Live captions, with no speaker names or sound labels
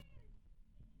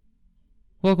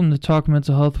Welcome to Talk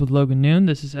Mental Health with Logan Noon.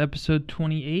 This is episode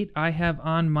 28. I have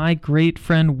on my great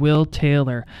friend Will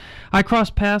Taylor. I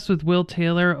crossed paths with Will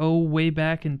Taylor, way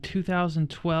back in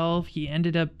 2012. He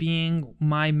ended up being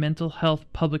my mental health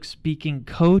public speaking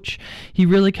coach. He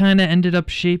really kind of ended up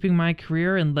shaping my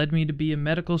career and led me to be a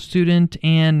medical student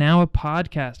and now a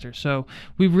podcaster. So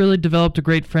we've really developed a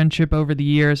great friendship over the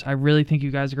years. I really think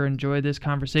you guys are going to enjoy this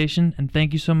conversation, and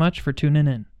thank you so much for tuning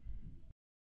in.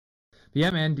 Yeah,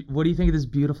 man. What do you think of this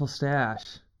beautiful stash?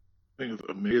 I think it's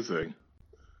amazing.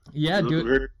 Yeah, dude.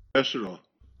 Very professional.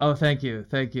 Oh, thank you.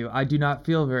 Thank you. I do not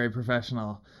feel very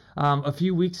professional. A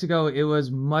few weeks ago, it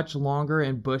was much longer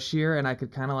and bushier, and I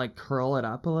could kind of like curl it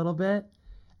up a little bit.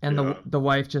 And the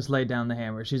wife just laid down the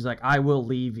hammer. She's like, I will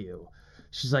leave you.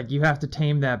 She's like, you have to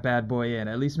tame that bad boy in.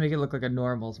 At least make it look like a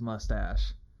normal's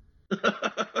mustache.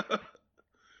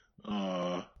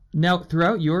 Now,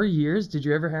 throughout your years, did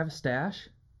you ever have a stash?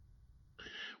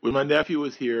 When my nephew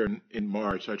was here in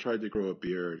March, I tried to grow a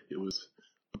beard. It was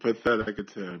a pathetic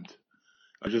attempt.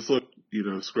 I just looked,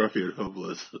 scruffy and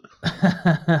hopeless.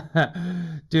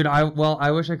 Dude,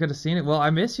 I wish I could have seen it. Well, I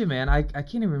miss you, man. I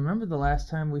can't even remember the last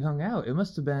time we hung out. It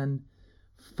must have been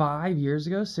 5 years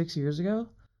ago, 6 years ago.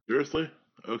 Seriously?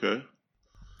 Okay.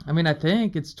 I mean, I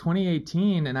think it's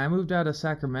 2018, and I moved out of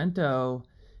Sacramento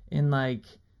in like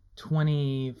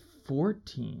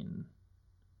 2014.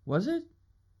 Was it?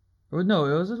 Or no,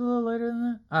 it was a little later than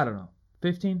that. I don't know.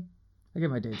 15? I get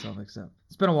my dates all mixed up.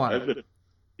 It's been a while.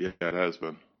 Yeah, it has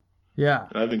been. Yeah.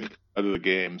 I've been out of the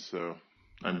game, so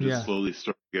I'm just slowly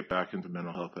starting to get back into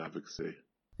mental health advocacy.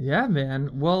 Yeah,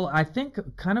 man. Well, I think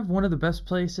kind of one of the best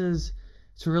places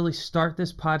to really start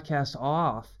this podcast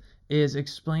off is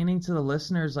explaining to the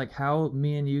listeners like how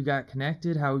me and you got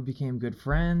connected, how we became good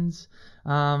friends,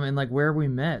 and like where we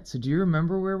met. So do you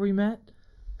remember where we met?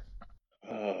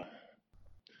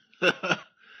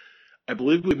 I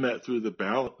believe we met through the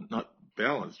not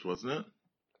Balanced, wasn't it?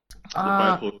 The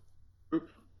bipolar group.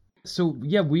 So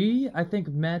yeah, I think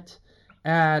met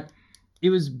at, it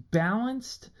was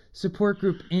Balanced support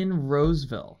group in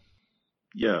Roseville.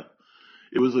 Yeah,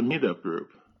 it was a meetup group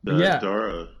that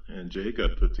Dara and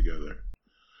Jacob put together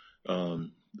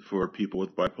for people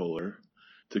with bipolar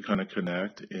to kind of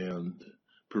connect and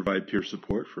provide peer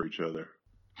support for each other.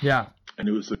 Yeah, and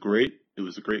it was a great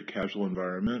casual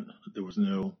environment. There was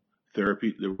no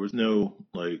therapy. There was no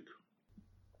like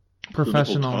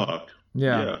professional talk.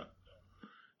 Yeah.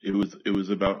 It was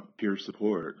about peer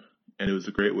support, and it was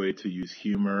a great way to use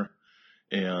humor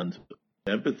and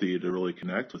empathy to really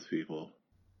connect with people.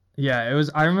 Yeah, it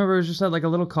was. I remember it was just at like a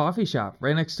little coffee shop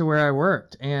right next to where I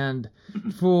worked, and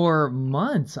for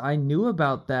months I knew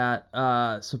about that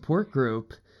support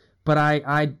group, but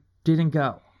I didn't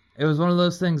go. It was one of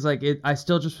those things like I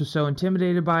still just was so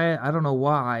intimidated by it. I don't know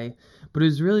why, but it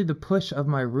was really the push of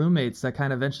my roommates that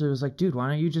kind of eventually was like, dude, why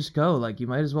don't you just go? Like, you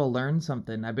might as well learn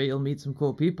something. I bet you'll meet some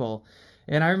cool people.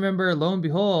 And I remember, lo and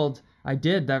behold, I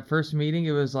did that first meeting.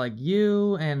 It was like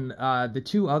you and the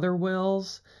two other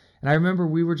Wills. And I remember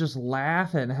we were just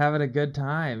laughing, having a good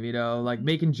time, like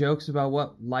making jokes about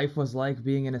what life was like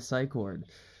being in a psych ward.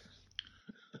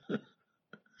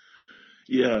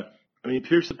 Yeah. I mean,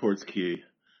 peer support's key.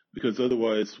 Because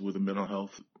otherwise, with a mental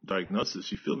health diagnosis,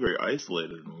 you feel very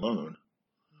isolated and alone.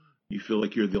 You feel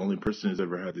like you're the only person who's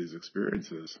ever had these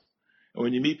experiences. And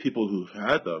when you meet people who've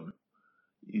had them,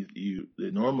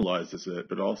 it normalizes it,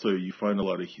 but also you find a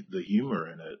lot of the humor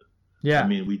in it. Yeah. I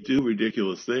mean, we do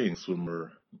ridiculous things when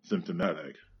we're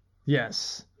symptomatic.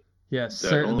 Yes, that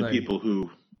certainly. Only people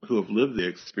who have lived the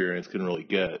experience can really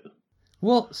get.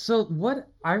 Well, so what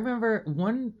I remember,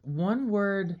 one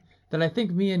word that I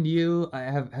think me and you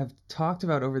have talked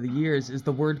about over the years is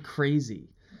the word crazy,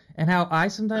 and how I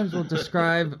sometimes will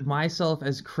describe myself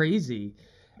as crazy,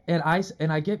 and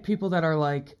I get people that are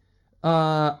like,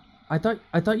 I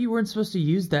thought you weren't supposed to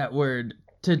use that word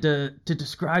to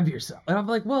describe yourself, and I'm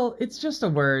like, well, it's just a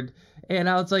word, and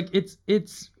I was like, it's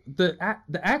the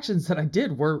actions that I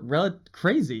did were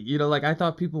crazy. Like I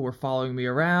thought people were following me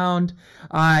around.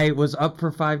 I was up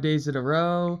for 5 days in a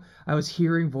row. I was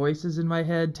hearing voices in my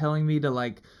head telling me to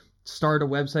like start a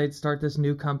website, start this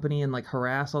new company, and like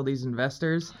harass all these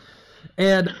investors.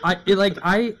 And I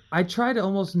try to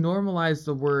almost normalize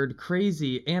the word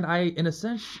crazy, and I in a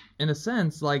sense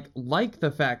like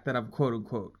the fact that I'm quote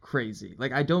unquote crazy.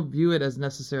 Like I don't view it as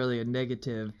necessarily a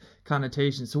negative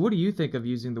connotation. So what do you think of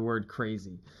using the word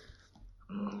crazy?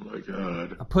 Oh my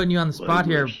God. I'm putting you on the spot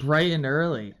here bright and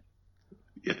early.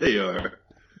 Yeah, they are.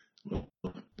 Well,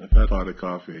 I've had a lot of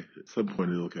coffee. At some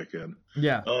point it'll kick in.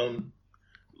 Yeah.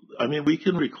 I mean, we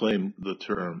can reclaim the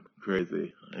term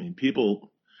crazy. I mean,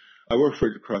 people I work for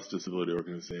a cross disability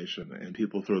organization, and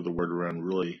people throw the word around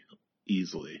really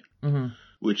easily, Mm-hmm.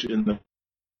 which in the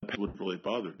past would really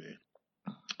bother me.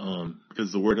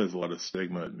 Because the word has a lot of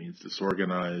stigma. It means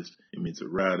disorganized, it means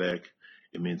erratic,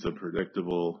 it means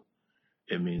unpredictable,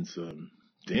 it means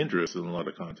dangerous in a lot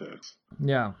of contexts.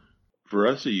 Yeah. For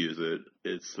us to use it,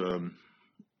 it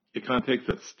kind of takes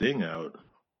that sting out.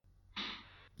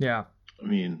 Yeah. I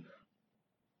mean,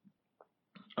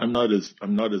 I'm not as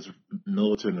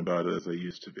militant about it as I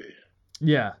used to be.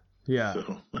 Yeah. Yeah.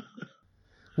 So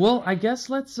Well, I guess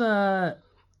let's how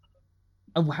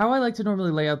I like to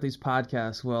normally lay out these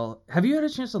podcasts. Well, have you had a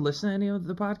chance to listen to any of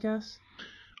the podcasts?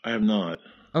 I have not.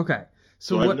 Okay.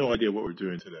 So I have no idea what we're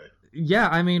doing today. Yeah,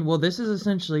 I mean, well, this is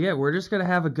essentially it. We're just gonna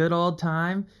have a good old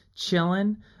time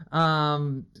chilling.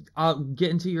 I'll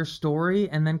get into your story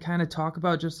and then kind of talk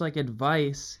about just like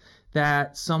advice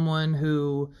that someone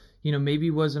who, you know, maybe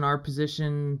was in our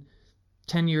position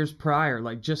 10 years prior,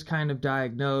 like just kind of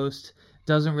diagnosed,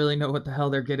 doesn't really know what the hell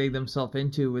they're getting themselves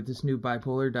into with this new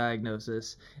bipolar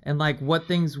diagnosis, and like what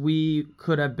things we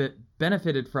could have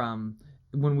benefited from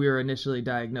when we were initially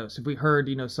diagnosed if we heard,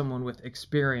 you know, someone with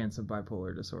experience of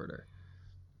bipolar disorder.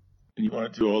 And you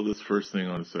want to do all this first thing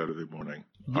on a Saturday morning.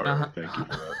 All right, thank you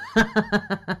for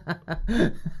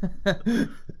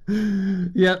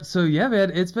that. Yep. So yeah,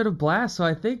 man, it's been a blast. So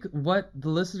I think what the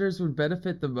listeners would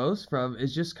benefit the most from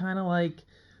is just kind of like,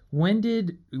 when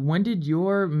did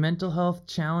your mental health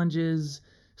challenges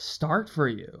start for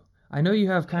you? I know you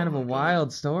have kind of a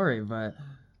wild story, but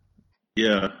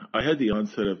yeah, I had the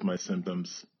onset of my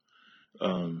symptoms,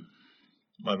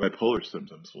 my bipolar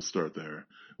symptoms. We'll start there.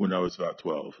 When I was about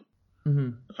 12.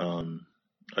 Mm-hmm.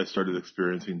 I started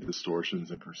experiencing distortions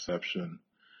in perception,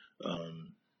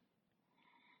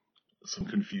 some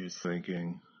confused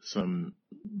thinking, some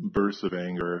bursts of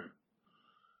anger,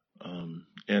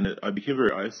 and I became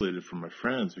very isolated from my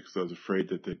friends because I was afraid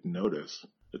that they'd notice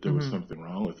that there was something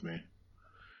wrong with me. And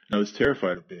I was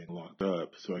terrified of being locked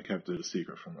up, so I kept it a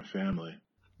secret from my family.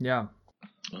 Yeah.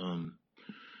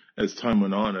 As time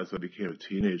went on, as I became a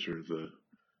teenager,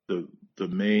 the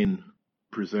main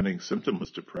presenting symptom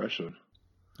was depression.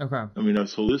 Okay. I mean, I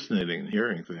was hallucinating and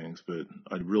hearing things, but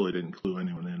I really didn't clue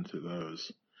anyone into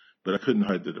those. But I couldn't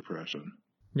hide the depression.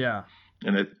 Yeah.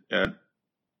 And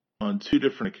on 2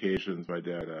 different occasions, my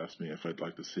dad asked me if I'd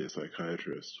like to see a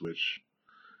psychiatrist, which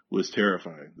was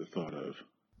terrifying, the thought of.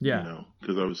 Yeah. You know,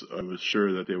 because I was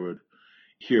sure that they would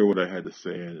hear what I had to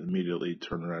say and immediately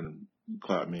turn around and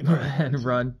clap me and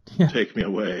run. Take me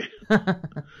away.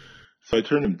 So I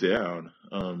turned him down.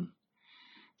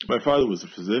 My father was a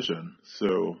physician,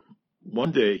 so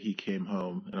one day he came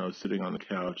home and I was sitting on the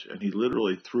couch and he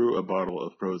literally threw a bottle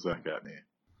of Prozac at me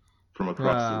from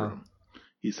across the room.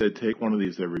 He said, "Take one of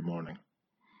these every morning."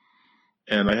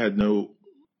 And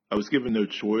I was given no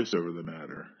choice over the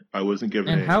matter. I wasn't given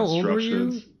any instructions. And how old were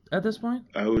you at this point?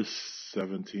 I was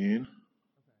 17.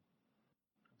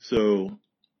 So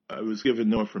I was given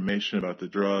no information about the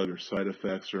drug or side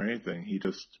effects or anything. He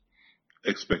just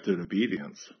expected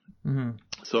obedience. Mm-hmm.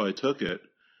 So I took it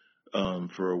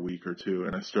for a week or 2,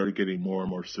 and I started getting more and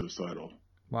more suicidal.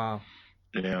 Wow.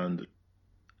 And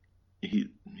he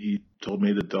told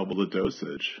me to double the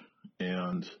dosage,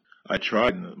 and I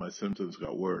tried, and my symptoms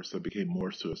got worse. I became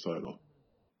more suicidal.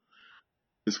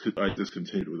 I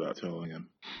discontinued without telling him.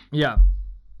 Yeah.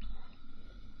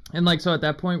 And like, so at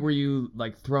that point, were you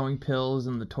like throwing pills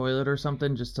in the toilet or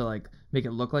something just to like make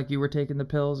it look like you were taking the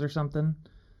pills or something?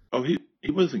 Oh, he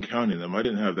wasn't counting them. I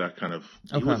didn't have that kind of.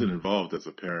 He wasn't involved as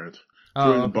a parent. Oh,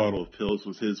 Throwing a bottle of pills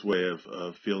was his way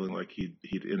of feeling like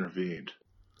he'd intervened.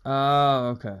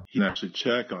 Oh, okay. He didn't actually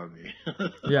check on me.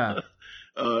 Yeah.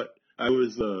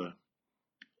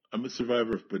 I'm a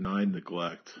survivor of benign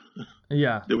neglect.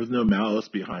 Yeah. There was no malice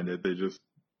behind it. They just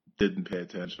didn't pay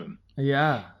attention.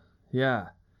 Yeah. Yeah.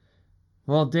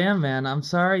 Well, damn, man. I'm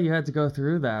sorry you had to go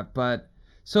through that. But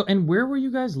so, and where were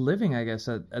you guys living, I guess,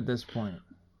 at this point?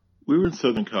 We were in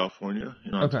Southern California,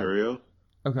 in Ontario.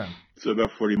 Okay. So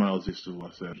about 40 miles east of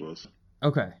Los Angeles.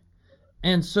 Okay.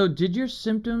 And so did your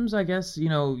symptoms, I guess, you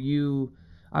know, you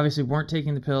obviously weren't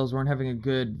taking the pills, weren't having a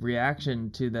good reaction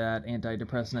to that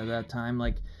antidepressant at that time.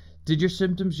 Like, did your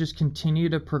symptoms just continue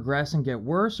to progress and get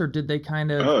worse, or did they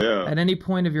kind of, at any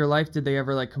point of your life, did they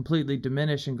ever like completely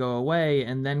diminish and go away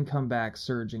and then come back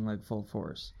surging like full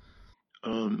force?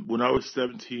 When I was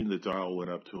 17, the dial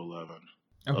went up to 11.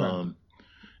 Okay.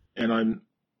 And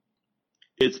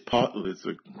it's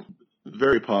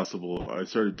very possible. I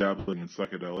started dabbling in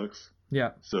psychedelics.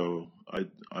 Yeah. So I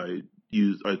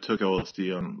took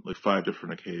LSD on like 5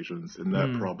 different occasions, and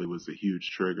that probably was a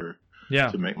huge trigger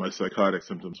to make my psychotic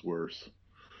symptoms worse.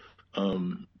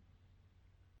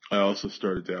 I also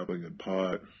started dabbling in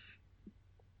pot,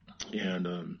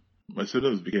 and my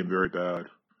symptoms became very bad.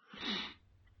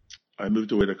 I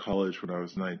moved away to college when I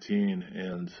was 19,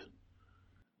 and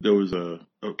there was a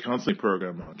counseling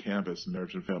program on campus,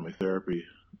 marriage and family therapy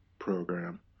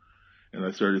program, and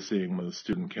I started seeing one of the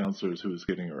student counselors who was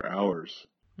getting her hours.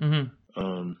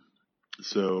 Mm-hmm.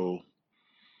 So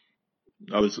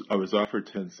I was offered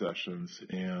 10 sessions,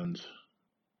 and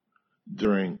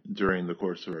during the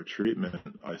course of our treatment,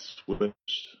 I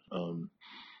switched,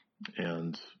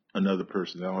 and another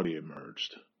personality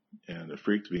emerged, and it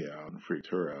freaked me out and freaked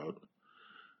her out.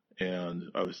 And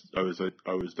I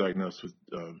was diagnosed with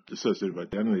dissociative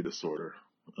identity disorder,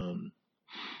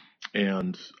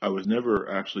 and I was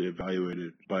never actually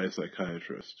evaluated by a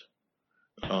psychiatrist.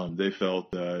 They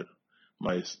felt that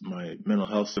my mental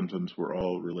health symptoms were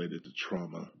all related to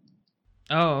trauma.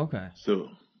 Oh, okay.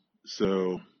 So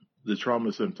the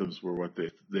trauma symptoms were what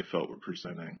they felt were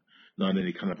presenting, not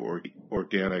any kind of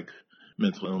organic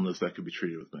mental illness that could be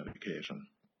treated with medication.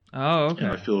 Oh, okay.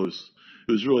 And I feel it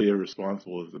was really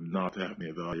irresponsible of them not to have me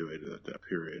evaluated at that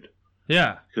period.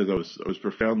 Yeah. Because I was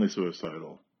profoundly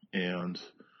suicidal, and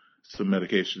some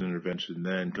medication intervention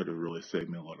then could have really saved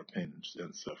me a lot of pain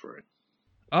and suffering.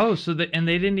 Oh, so they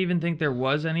didn't even think there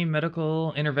was any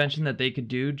medical intervention that they could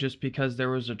do just because there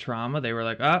was a trauma? They were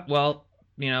like, well,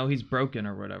 he's broken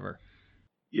or whatever.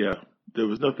 Yeah, there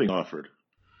was nothing offered.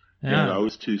 Yeah. And I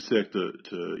was too sick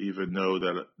to even know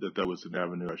that was an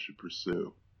avenue I should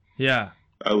pursue. Yeah.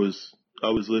 I was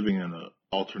living in an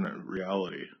alternate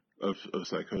reality of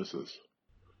psychosis.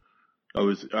 I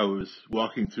was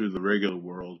walking through the regular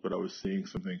world, but I was seeing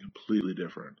something completely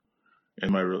different.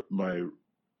 And my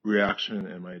reaction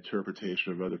and my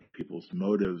interpretation of other people's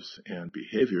motives and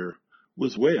behavior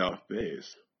was way off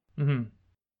base. Mm-hmm.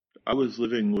 I was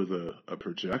living with a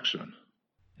projection.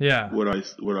 Yeah. What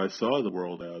I saw the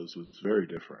world as was very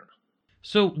different.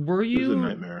 So it was a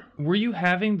nightmare. Were you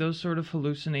having those sort of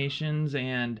hallucinations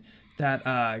and that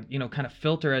kind of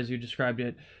filter, as you described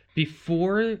it,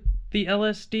 before the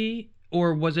LSD,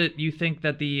 or was it you think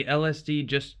that the LSD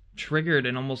just triggered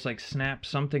and almost like snapped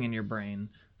something in your brain?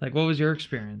 Like, what was your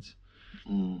experience?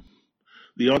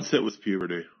 The onset was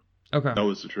puberty. Okay. That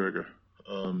was the trigger.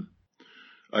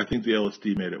 I think the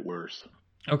LSD made it worse.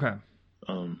 Okay.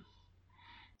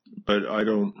 But I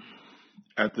don't.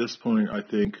 At this point, I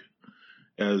think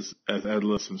as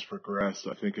adolescence progressed,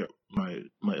 I think my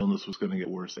illness was going to get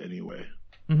worse anyway.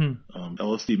 Mm-hmm.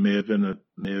 LSD may have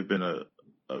been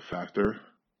a factor,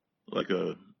 like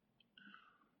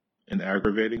an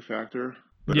aggravating factor.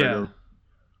 But yeah.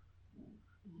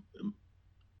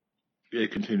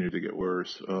 It continued to get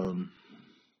worse.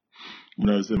 When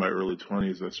I was in my early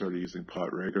 20s, I started using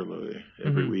pot regularly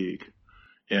every week,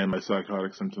 and my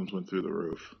psychotic symptoms went through the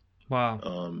roof. Wow.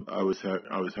 I was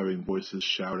having voices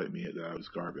shout at me that I was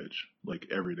garbage, like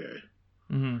every day.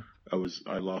 Mm-hmm.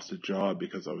 I lost a job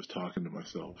because I was talking to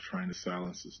myself, trying to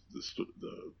silence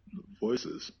the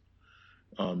voices.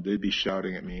 They'd be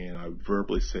shouting at me, and I would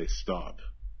verbally say stop.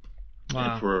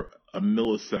 Wow. And for a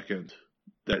millisecond,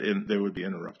 they would be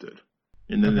interrupted,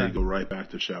 and then they'd go right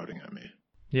back to shouting at me.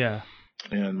 Yeah.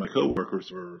 And my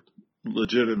coworkers were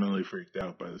legitimately freaked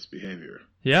out by this behavior.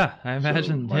 Yeah, I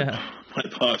imagine. So my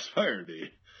boss fired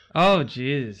me. Oh,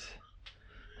 jeez.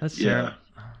 That's terrible.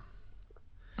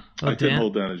 Well, I couldn't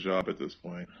hold down a job at this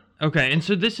point. Okay, and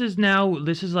so this is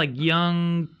like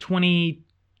young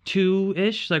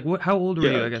 22-ish? Like, how old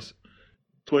were you, I guess?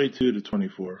 22 to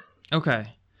 24.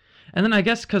 Okay. And then I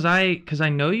guess because I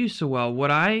know you so well,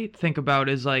 what I think about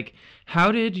is like,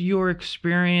 how did your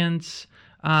experience,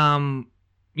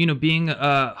 being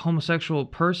a homosexual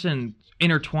person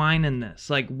intertwine in this?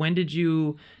 Like, when did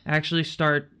you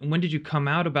come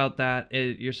out about that,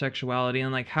 your sexuality,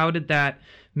 and like, how did that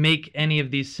make any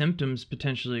of these symptoms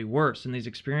potentially worse and these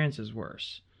experiences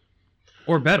worse?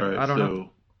 Or better, right, I don't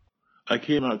know. I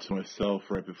came out to myself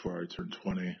right before I turned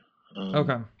 20.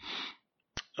 Okay.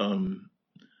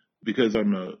 Because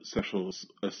I'm a sexual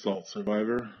assault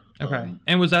survivor. Okay.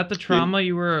 And was that the trauma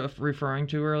you were referring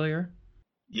to earlier?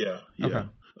 Yeah. Okay.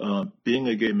 Being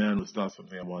a gay man was not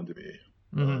something I wanted to be.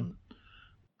 Mm-hmm.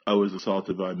 I was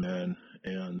assaulted by men,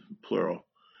 and plural,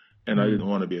 and I didn't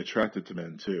want to be attracted to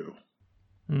men too.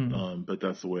 Mm-hmm. But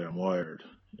that's the way I'm wired.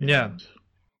 And yeah.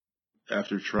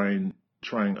 After trying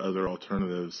other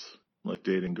alternatives like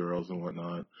dating girls and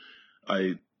whatnot,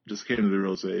 I just came to the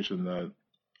realization that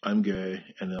I'm gay,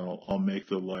 and I'll make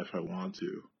the life I want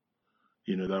to.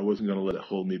 That I wasn't going to let it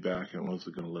hold me back, and I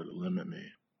wasn't going to let it limit me.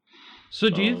 So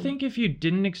do you think if you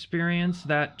didn't experience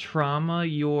that trauma,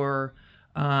 your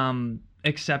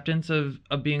acceptance of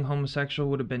being homosexual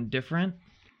would have been different?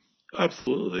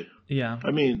 Absolutely. Yeah.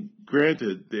 I mean,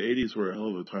 granted, the 80s were a hell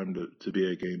of a time to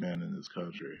be a gay man in this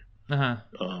country. Uh-huh.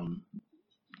 Um,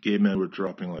 Gay men were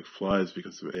dropping like flies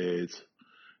because of AIDS.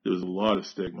 There was a lot of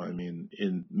stigma. I mean,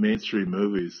 in mainstream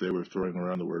movies, they were throwing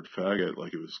around the word faggot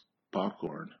like it was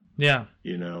popcorn. Yeah.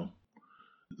 You know,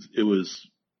 it was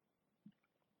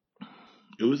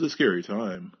a scary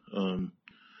time.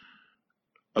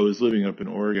 I was living up in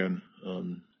Oregon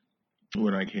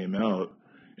when I came out,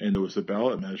 and there was a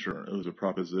ballot measure. It was a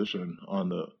proposition on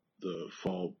the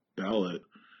fall ballot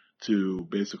to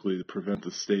basically prevent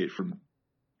the state from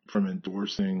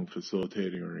endorsing,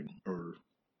 facilitating, or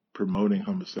promoting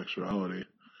homosexuality.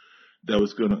 That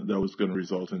was gonna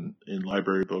result in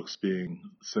library books being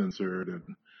censored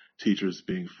and teachers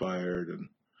being fired.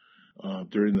 And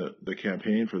during the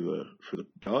campaign for the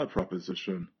ballot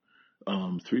proposition,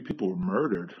 3 people were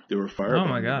murdered. They were Oh my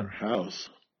firebombed in their God. house.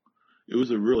 It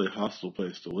was a really hostile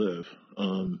place to live.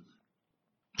 And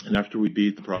after we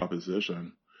beat the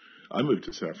proposition, I moved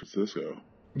to San Francisco.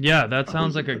 Yeah, that I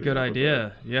sounds wasn't like a ready good for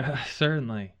idea. Yeah,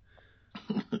 certainly.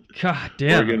 God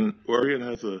damn.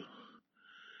 Oregon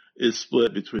is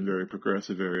split between very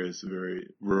progressive areas and very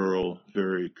rural,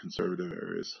 very conservative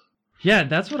areas. Yeah,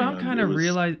 that's what I'm And kind it of was,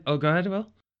 realize. Oh, go ahead,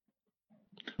 Will.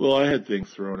 well, I had things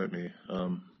thrown at me.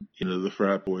 The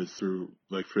frat boys threw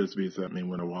like frisbees at me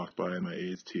when I walked by in my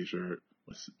AIDS t-shirt,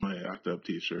 my ACT UP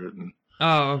t-shirt, and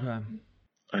Oh, okay.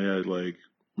 I had like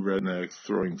rednecks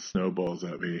throwing snowballs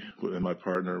at me and my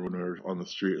partner when we were on the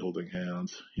street holding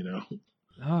hands.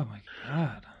 Oh my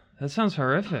God. That sounds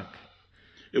horrific.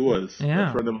 It was. A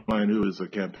Yeah. friend of mine who was a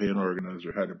campaign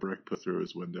organizer had a brick put through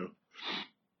his window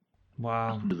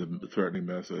Wow. with a threatening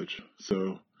message.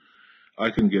 So I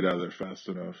couldn't get out of there fast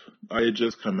enough. I had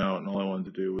just come out and all I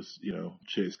wanted to do was,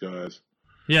 chase guys.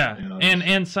 Yeah. And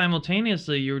And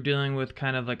simultaneously you were dealing with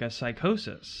kind of like a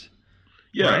psychosis.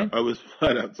 yeah, Right? I was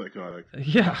flat out psychotic.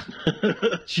 Yeah.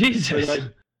 Jesus.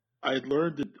 Like I'd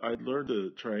learned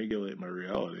to triangulate my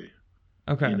reality.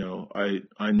 Okay.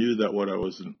 I knew that what I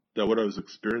was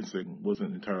experiencing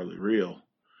wasn't entirely real.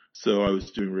 So I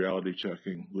was doing reality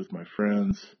checking with my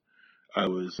friends. I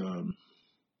was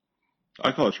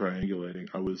I call it triangulating.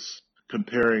 I was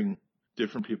comparing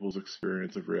different people's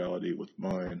experience of reality with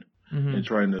mine Mm-hmm. and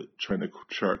trying to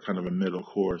chart kind of a middle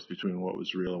course between what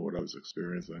was real and what I was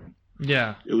experiencing.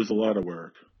 Yeah. It was a lot of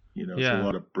work. It's a Yeah.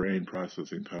 lot of brain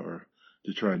processing power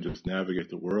to try and just navigate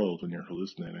the world when you're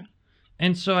hallucinating.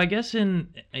 And so I guess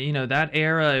in that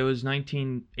era, it was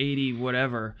 1980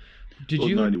 whatever. Did Well,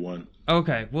 you 91.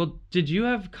 Okay. Well, did you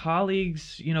have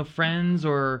colleagues, friends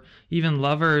or even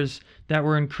lovers that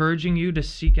were encouraging you to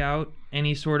seek out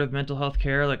any sort of mental health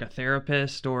care, like a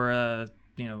therapist or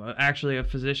actually a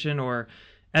physician? Or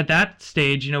at that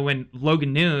stage, when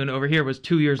Logan Noon over here was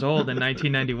 2 years old in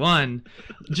 1991,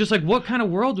 just like what kind of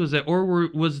world was it? Or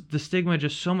was the stigma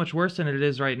just so much worse than it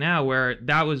is right now, where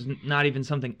that was not even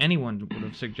something anyone would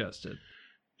have suggested?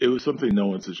 It was something no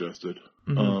one suggested.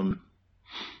 Mm-hmm.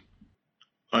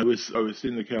 I was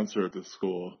seeing the counselor at the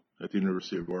school at the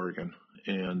University of Oregon,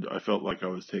 and I felt like I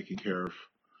was taking care of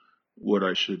what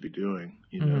I should be doing,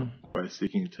 by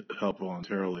seeking help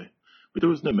voluntarily. But there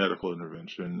was no medical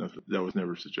intervention. That was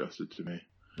never suggested to me.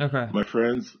 Okay. My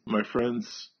friends,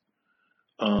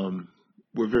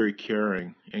 were very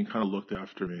caring and kind of looked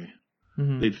after me.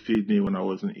 Mm-hmm. They'd feed me when I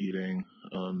wasn't eating.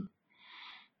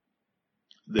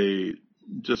 They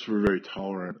just were very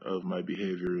tolerant of my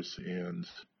behaviors and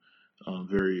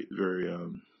very, very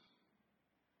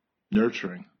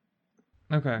nurturing.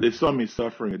 Okay. They saw me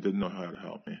suffering and didn't know how to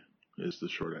help me, is the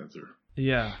short answer.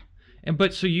 Yeah.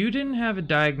 But so you didn't have a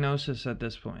diagnosis at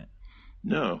this point?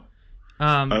 No.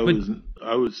 I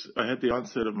had the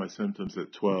onset of my symptoms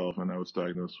at 12 and I was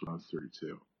diagnosed when I was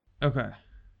 32.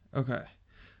 Okay.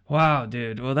 Wow,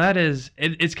 dude. Well,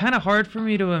 it's kind of hard for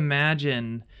me to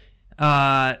imagine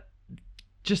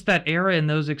just that era and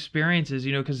those experiences,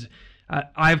 because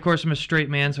I, of course, am a straight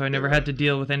man, so I never had to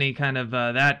deal with any kind of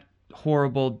that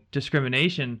horrible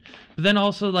discrimination. But then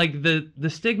also, like, the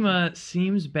stigma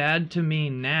seems bad to me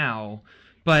now,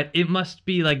 but it must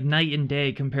be like night and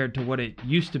day compared to what it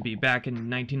used to be back in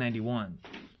 1991.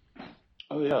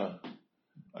 Oh, yeah.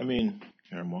 I mean,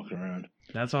 here I'm walking around.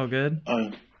 That's all good?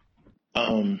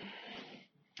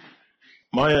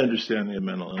 My understanding of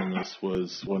mental illness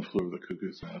was One Flew Over the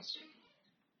Cuckoo's Nest.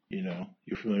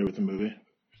 You're familiar with the movie?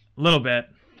 A little bit.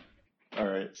 All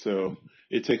right, so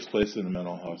it takes place in a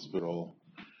mental hospital,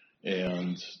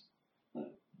 and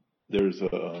there's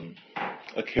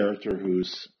a character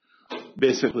who's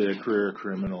basically a career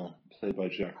criminal, played by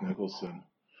Jack Nicholson,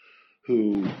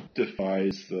 who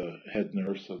defies the head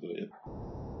nurse of the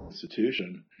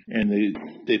institution, and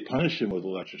they punish him with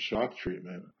electric shock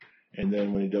treatment, and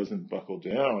then when he doesn't buckle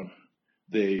down,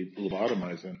 they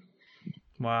lobotomize him.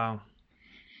 Wow.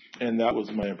 And that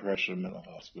was my impression of mental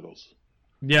hospitals.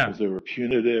 Yeah. Because they were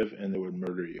punitive and they would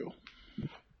murder you.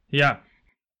 Yeah.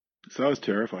 So I was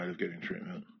terrified of getting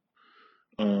treatment.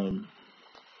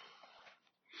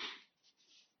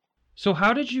 So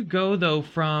how did you go, though,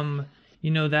 from,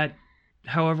 that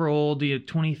however old,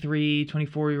 23,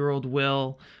 24-year-old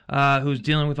Will, who's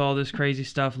dealing with all this crazy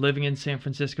stuff, living in San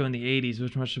Francisco in the 80s,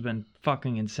 which must have been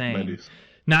fucking insane. 90s.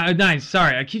 No, 90s,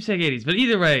 sorry, I keep saying 80s, but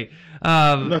either way.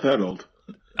 I'm not that old.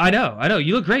 I know.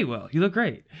 You look great, Will. You look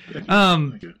great.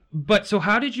 Thank you. But so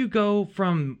how did you go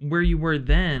from where you were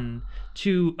then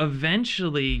to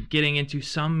eventually getting into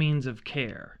some means of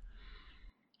care?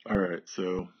 All right,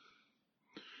 so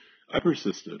I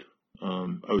persisted.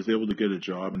 I was able to get a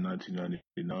job in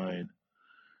 1999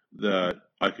 that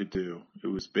I could do. It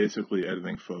was basically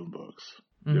editing phone books.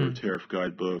 Mm-hmm. There were tariff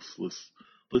guidebooks,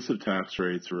 lists of tax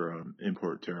rates or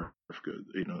import tariff goods,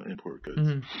 import goods.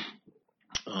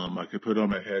 Mm-hmm. I could put on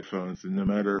my headphones, and no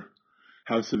matter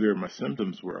how severe my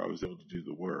symptoms were, I was able to do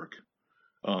the work.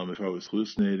 If I was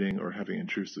hallucinating or having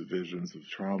intrusive visions of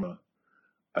trauma,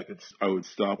 I would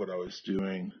stop what I was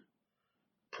doing,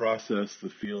 process the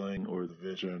feeling or the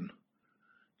vision,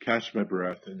 catch my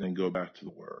breath, and then go back to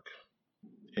the work.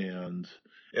 And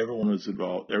everyone was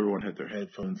involved. Everyone had their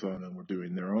headphones on and were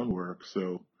doing their own work.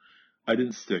 So I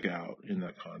didn't stick out in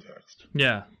that context.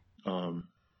 Yeah.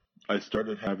 I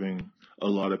started having a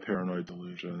lot of paranoid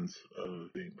delusions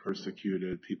of being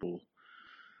persecuted, people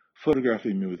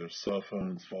photographing me with their cell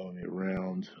phones, following me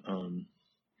around,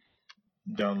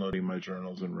 downloading my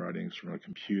journals and writings from my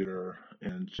computer,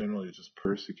 and generally just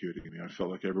persecuting me. I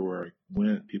felt like everywhere I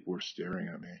went, people were staring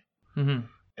at me. Mm-hmm.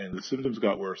 And the symptoms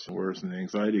got worse and worse, and the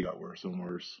anxiety got worse and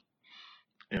worse.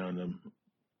 And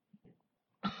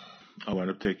I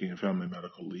wound up taking a family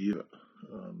medical leave.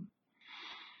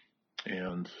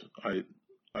 And I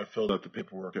filled out the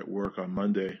paperwork at work on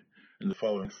Monday, and the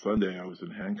following Sunday I was in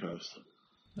handcuffs.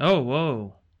 Oh,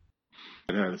 whoa.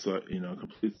 I had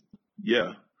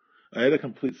I had a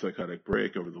complete psychotic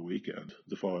break over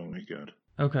the following weekend.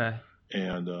 Okay.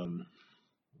 And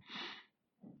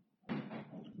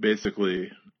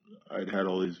basically, I'd had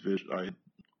all these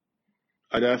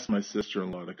I'd asked my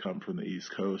sister-in-law to come from the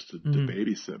East Coast to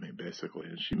babysit me, basically,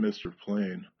 and she missed her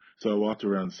plane. So I walked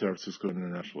around San Francisco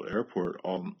International Airport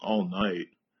all night,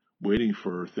 waiting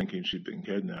for her, thinking she'd been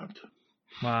kidnapped.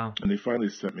 Wow. And they finally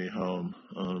sent me home.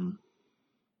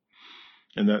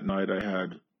 And that night I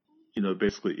had,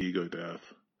 basically ego death.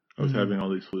 I was having all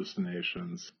these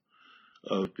hallucinations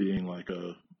of being like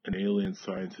an alien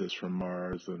scientist from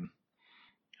Mars and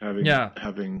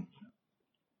having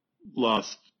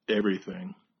lost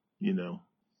everything, in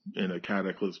a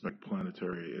cataclysmic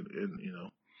planetary,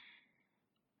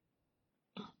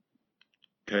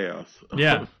 chaos.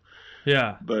 Yeah.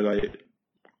 Yeah. But I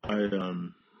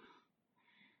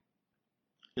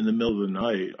in the middle of the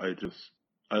night,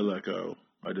 I let go.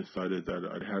 I decided that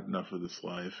I'd had enough of this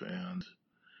life, and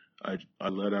I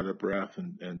let out a breath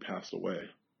and passed away.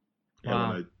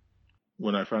 Wow. And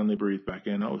when I finally breathed back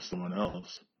in, I was someone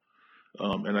else.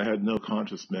 And I had no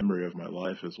conscious memory of my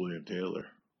life as William Taylor.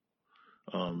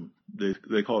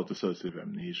 They call it dissociative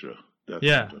amnesia. That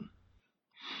symptom.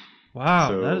 Wow,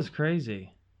 so, that is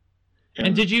crazy.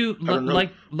 And did you,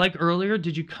 like earlier,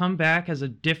 did you come back as a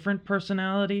different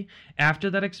personality after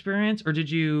that experience, or did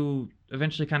you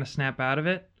eventually kind of snap out of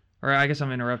it? Or I guess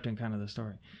I'm interrupting kind of the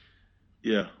story.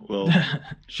 Yeah, well...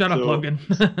 Shut up, Logan.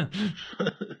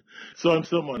 So I'm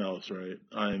someone else, right?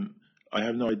 I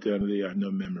have no identity, I have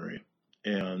no memory.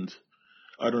 And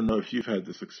I don't know if you've had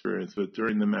this experience, but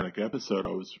during the manic episode, I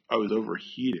was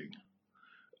overheating.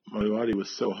 My body was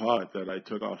so hot that I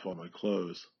took off all my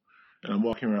clothes. And I'm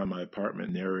walking around my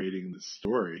apartment narrating the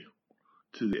story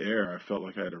to the air. I felt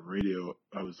like I had a radio.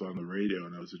 I was on the radio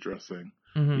and I was addressing,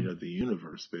 the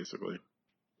universe, basically.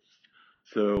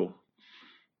 So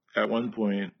at one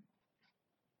point,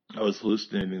 I was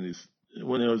hallucinating these.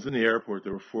 When I was in the airport,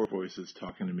 there were 4 voices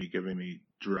talking to me, giving me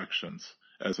directions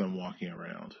as I'm walking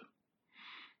around.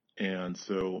 And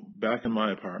so back in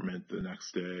my apartment the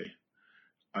next day,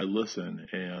 I listen,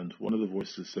 and one of the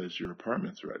voices says, "Your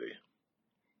apartment's ready."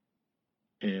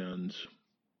 And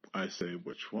I say,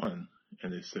 "Which one?"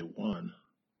 And they say, "1."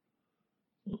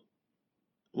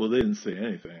 Well, they didn't say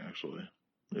anything, actually.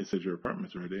 They said, "Your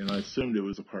apartment's ready." And I assumed it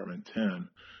was apartment 10.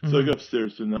 So I go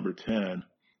upstairs to number 10,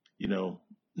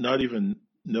 not even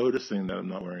noticing that I'm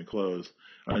not wearing clothes.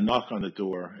 I knock on the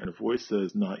door, and a voice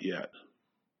says, "Not yet."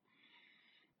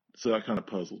 So that kind of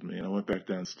puzzled me. And I went back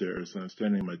downstairs and I was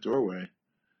standing in my doorway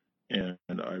and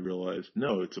I realized,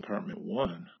 no, it's apartment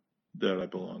 1 that I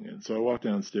belong in. So I walked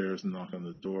downstairs and knocked on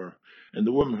the door. And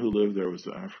the woman who lived there was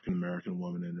an African-American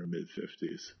woman in her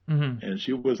mid-50s. Mm-hmm. And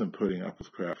she wasn't putting up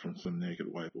with crap from some naked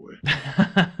white boy.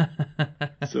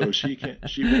 So she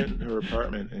went in her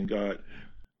apartment and got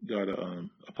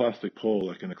a plastic pole,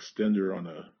 like an extender on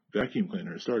a vacuum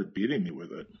cleaner, and started beating me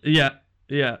with it. Yeah,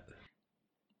 yeah.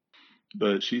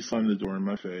 But she slammed the door in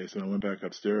my face, and I went back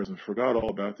upstairs and forgot all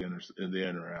about the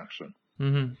interaction.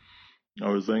 Mm-hmm. I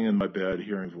was laying in my bed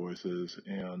hearing voices,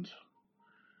 and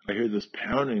I hear this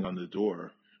pounding on the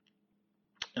door.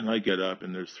 And I get up,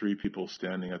 and there's 3 people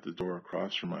standing at the door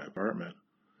across from my apartment.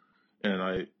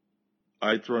 And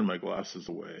I'd thrown my glasses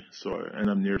away, and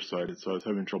I'm nearsighted, so I was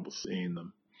having trouble seeing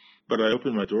them. But I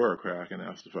opened my door a crack and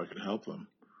asked if I could help them.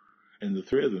 And the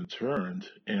 3 of them turned,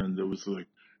 and there was like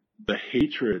the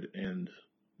hatred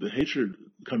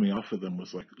coming off of them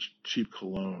was like cheap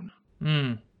cologne.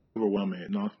 Mm. Overwhelmed me. It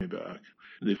knocked me back.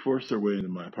 They forced their way into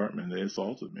my apartment. They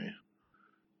assaulted me.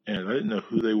 And I didn't know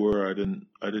who they were. I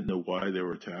didn't know why they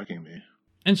were attacking me.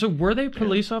 And so were they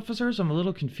police officers? I'm a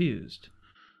little confused.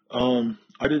 I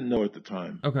didn't know at the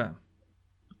time. Okay.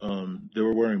 They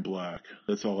were wearing black.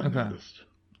 That's all I noticed.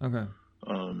 Okay.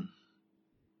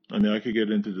 I mean, I could get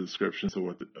into the descriptions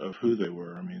of who they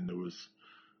were. I mean, there was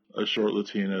a short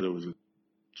Latina, there was a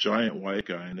giant white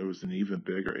guy, and there was an even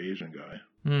bigger Asian guy.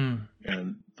 Mm.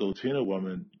 And the Latina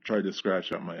woman tried to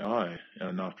scratch out my eye, and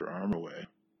I knocked her arm away.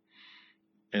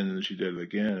 And then she did it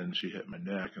again, and she hit my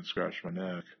neck and scratched my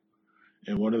neck.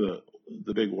 And one of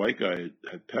the big white guy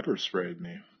had pepper sprayed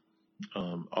me,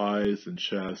 eyes and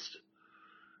chest.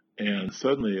 And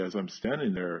suddenly, as I'm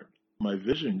standing there, my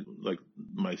vision, like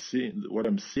what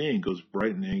I'm seeing goes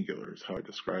bright and angular is how I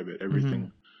describe it.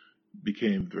 Everything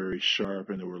became very sharp,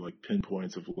 and there were like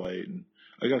pinpoints of light. And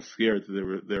I got scared that they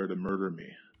were there to murder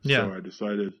me. Yeah. So I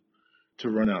decided to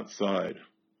run outside.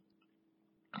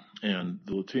 And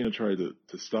the Latina tried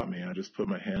to stop me. I just put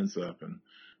my hands up, and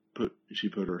she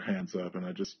put her hands up, and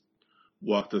I just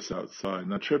walked us outside.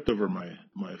 And I tripped over my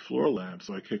floor lamp,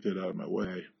 so I kicked it out of my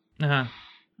way. Uh-huh.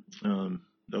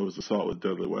 That was assault with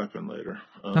deadly weapon later.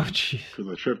 Oh, jeez.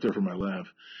 Because I tripped over my lamp.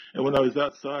 And when I was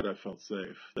outside, I felt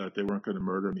safe, that they weren't going to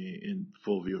murder me in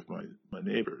full view of my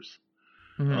neighbors.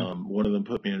 Mm-hmm. One of them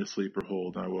put me in a sleeper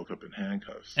hold, and I woke up in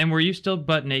handcuffs. And were you still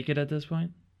butt naked at this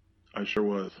point? I sure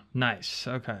was. Nice.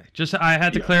 Okay. I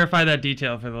had to clarify that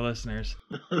detail for the listeners.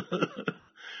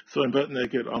 So I'm butt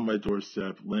naked on my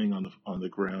doorstep, laying on the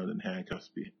ground in handcuffs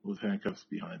with handcuffs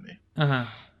behind me. Uh-huh.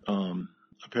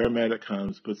 A paramedic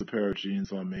comes, puts a pair of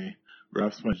jeans on me,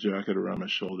 wraps my jacket around my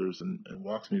shoulders, and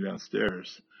walks me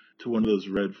downstairs to one of those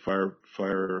red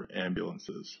fire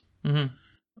ambulances.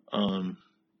 Mm-hmm.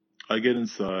 I get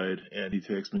inside, and he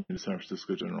takes me to San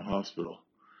Francisco General Hospital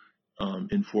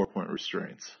in 4-point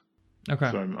restraints.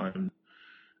 Okay. So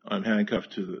I'm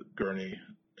handcuffed to the gurney,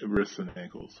 wrists and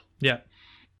ankles. Yeah.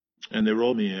 And they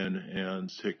roll me in and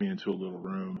take me into a little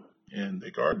room, and they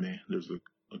guard me. There's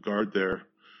a guard there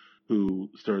who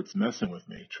starts messing with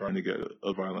me, trying to get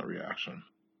a violent reaction,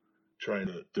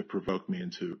 trying to provoke me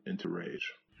into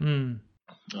rage. Mm.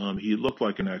 He looked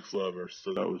like an ex-lover,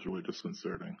 so that was really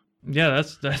disconcerting. Yeah,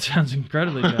 that sounds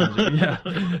incredibly challenging.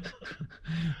 Yeah.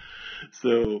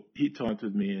 So he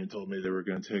taunted me and told me they were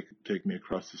going to take me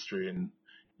across the street and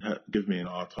give me an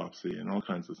autopsy and all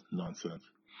kinds of nonsense.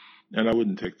 And I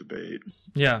wouldn't take the bait.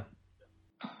 Yeah.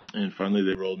 And finally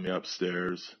they rolled me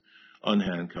upstairs,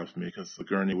 unhandcuffed me because the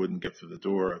gurney wouldn't get through the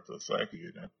door at the psych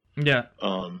unit. Yeah.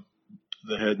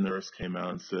 The head nurse came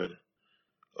out and said,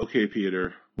 "Okay,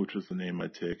 Peter," which was the name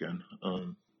I'd taken.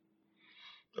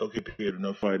 "Okay, Peter,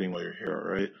 no fighting while you're here,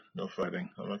 all right? No fighting."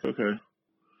 I'm like, okay.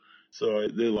 So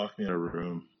they locked me in a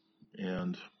room,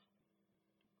 and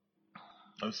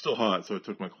I was still hot, so I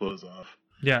took my clothes off.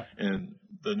 Yeah. And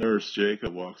the nurse,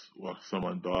 Jacob, walks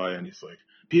someone by, and he's like,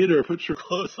 "Peter, put your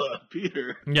clothes on,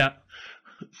 Peter." Yeah.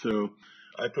 So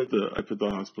I put the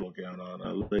hospital gown on.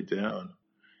 I lay down,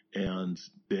 and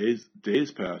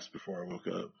days passed before I woke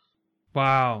up.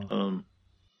 Wow.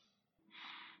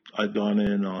 I'd gone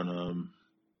in on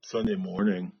Sunday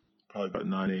morning, probably about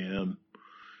 9 a.m.,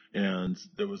 and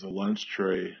there was a lunch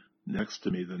tray next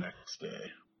to me the next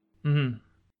day. Mm-hmm.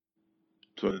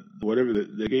 So whatever,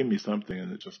 they gave me something,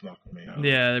 and it just knocked me out.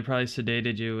 Yeah, they probably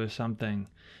sedated you with something.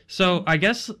 So I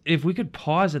guess if we could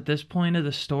pause at this point of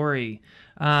the story,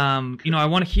 I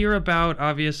want to hear about,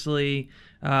 obviously,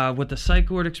 what the psych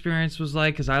ward experience was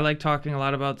like, because I like talking a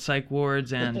lot about psych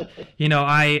wards, and,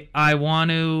 I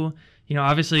want to,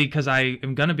 obviously, because I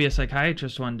am going to be a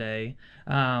psychiatrist one day,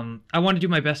 I want to do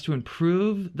my best to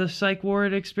improve the psych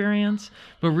ward experience,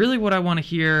 but really what I want to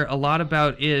hear a lot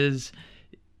about is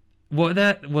what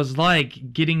that was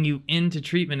like getting you into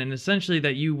treatment, and essentially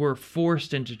that you were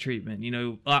forced into treatment.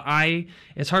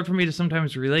 It's hard for me to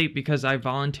sometimes relate because I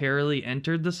voluntarily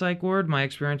entered the psych ward. My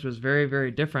experience was very,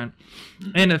 very different.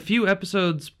 And a few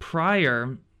episodes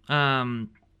prior,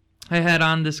 I had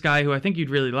on this guy who I think you'd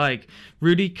really like,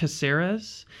 Rudy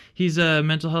Caceres. He's a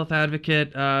mental health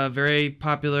advocate, very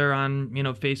popular on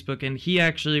Facebook, and he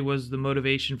actually was the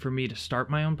motivation for me to start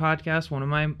my own podcast. One of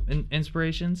my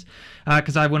inspirations,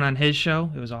 because I went on his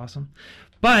show. It was awesome.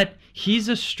 But he's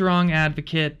a strong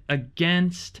advocate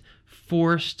against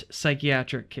forced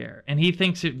psychiatric care, and he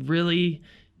thinks it really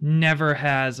never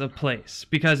has a place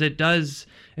because it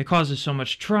causes so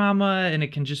much trauma, and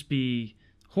it can just be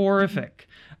horrific.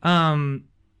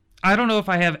 I don't know if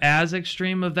I have as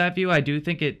extreme of that view. I do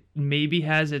think it maybe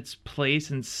has its place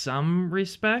in some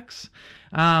respects,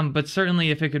 but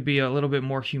certainly if it could be a little bit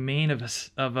more humane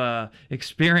of a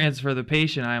experience for the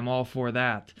patient, I am all for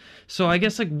that. So I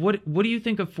guess what do you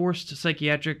think of forced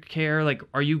psychiatric care?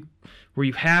 Were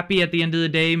you happy at the end of the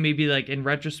day? Maybe in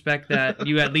retrospect that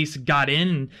you at least got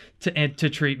in to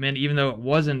treatment, even though it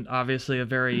wasn't obviously a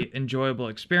very enjoyable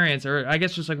experience. Or I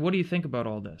guess just what do you think about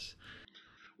all this?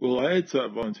 Well, I had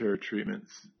sought voluntary treatment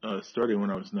starting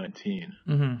when I was 19.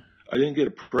 Mm-hmm. I didn't get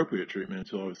appropriate treatment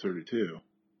until I was 32.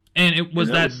 And was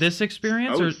that this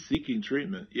experience? I was seeking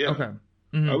treatment. Yeah. Okay.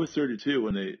 Mm-hmm. I was 32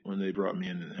 when they brought me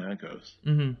in handcuffs.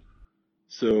 Mm-hmm.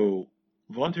 So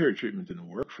voluntary treatment didn't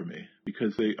work for me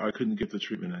because I couldn't get the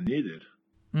treatment I needed.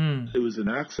 Mm. It was an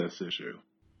access issue,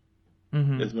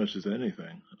 as much as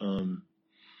anything.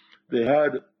 They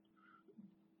had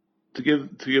to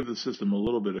give the system a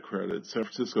little bit of credit. San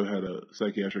Francisco had a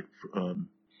psychiatric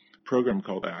program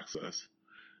called Access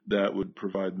that would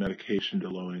provide medication to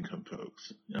low-income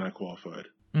folks, and I qualified.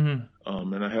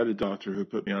 Mm-hmm. And I had a doctor who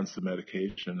put me on some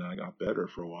medication, and I got better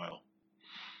for a while.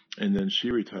 And then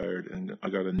she retired, and I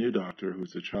got a new doctor who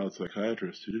was a child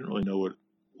psychiatrist who didn't really know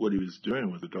what he was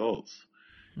doing with adults.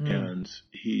 And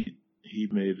he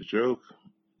made a joke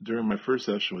during my first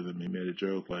session with him. He made a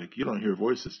joke like, "You don't hear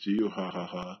voices, do you? Ha ha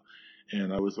ha."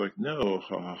 And I was like, "No,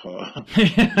 ha ha ha."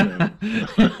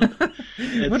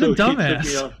 What a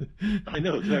dumbass! I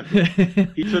know, exactly.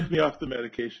 He took me off the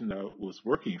medication that was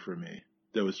working for me,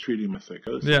 that was treating my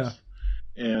psychosis. Yeah.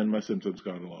 And my symptoms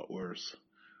got a lot worse.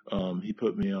 He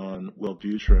put me on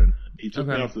Wellbutrin. He took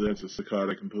me off the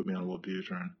antipsychotic and put me on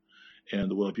Wellbutrin. And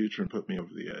the Wellbutrin put me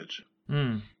over the edge.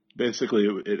 Basically,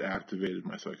 it activated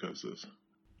my psychosis.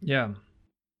 Yeah.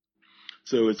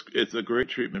 So it's a great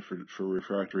treatment for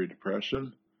refractory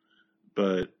depression,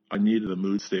 but I needed a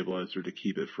mood stabilizer to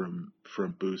keep it from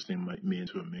boosting me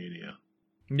into a mania.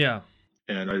 Yeah.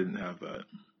 And I didn't have that.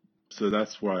 So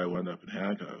that's why I wound up in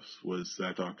handcuffs, was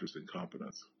that doctor's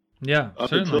incompetence. Yeah, Up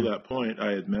certainly. until that point,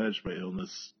 I had managed my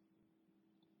illness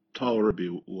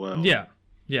tolerably well. Yeah.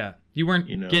 Yeah. You weren't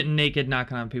getting naked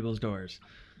knocking on people's doors.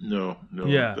 No.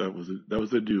 Yeah. That was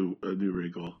a new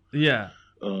wrinkle. Yeah.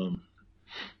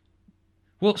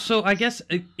 Well, so I guess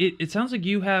it sounds like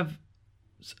you have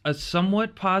a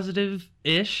somewhat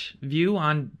positive-ish view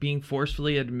on being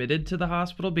forcefully admitted to the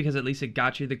hospital because at least it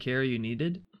got you the care you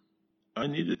needed. I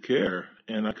needed care,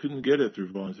 and I couldn't get it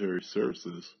through voluntary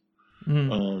services.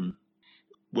 When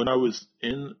I was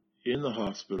in the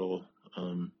hospital,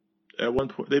 at one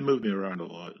point they moved me around a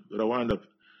lot, but I wound up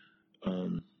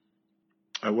in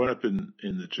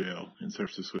the jail, in San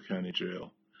Francisco County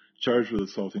Jail, charged with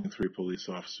assaulting 3 police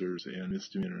officers and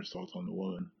misdemeanor assault on the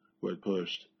woman who had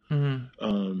pushed. I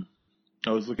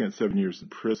was looking at 7 years in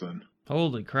prison.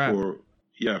 Holy crap! For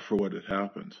what had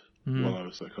happened while I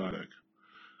was psychotic.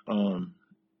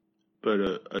 But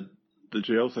the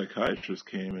jail psychiatrist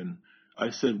came, and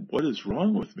I said, "What is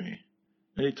wrong with me?"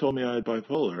 And he told me I had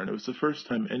bipolar, and it was the first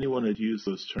time anyone had used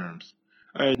those terms.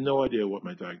 I had no idea what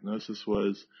my diagnosis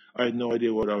was. I had no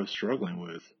idea what I was struggling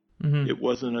with. It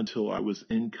wasn't until I was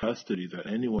in custody that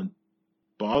anyone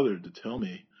bothered to tell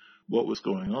me what was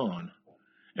going on.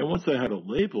 And once I had a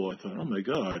label, I thought, "Oh my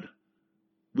God,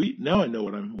 now I know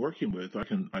what I'm working with. I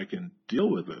can deal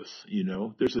with this.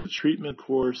 There's a treatment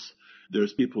course.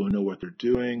 There's people who know what they're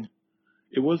doing."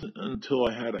 It wasn't until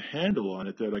I had a handle on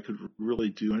it that I could really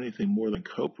do anything more than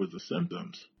cope with the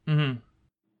symptoms.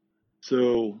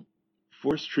 So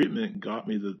forced treatment got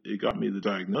me the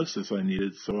diagnosis I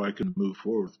needed so I could move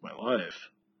forward with my life.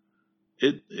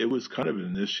 It was kind of an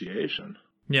initiation.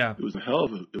 Yeah. It was a hell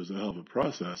of a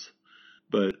process,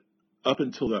 but up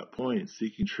until that point,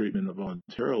 seeking treatment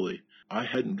voluntarily, I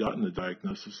hadn't gotten the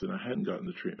diagnosis and I hadn't gotten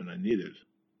the treatment I needed.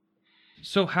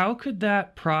 So how could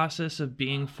that process of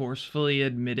being forcefully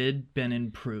admitted been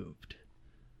improved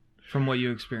from what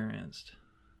you experienced?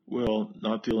 Well,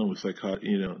 not dealing with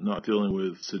not dealing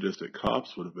with sadistic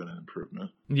cops would have been an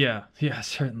improvement. Yeah, You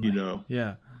certainly. know,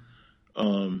 Yeah.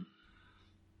 um,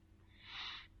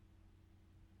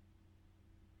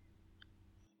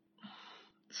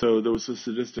 so there was a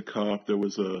sadistic cop. There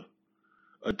was a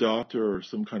doctor or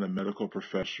some kind of medical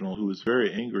professional who was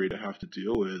very angry to have to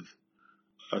deal with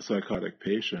a psychotic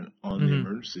patient Hmm.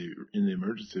 in the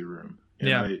emergency room. And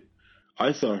Yeah.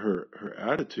 I saw her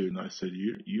attitude, and I said,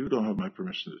 you don't have my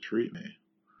permission to treat me,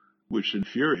 which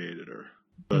infuriated her.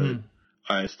 But Hmm.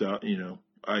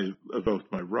 I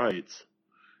evoked my rights,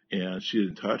 and she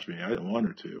didn't touch me. I didn't want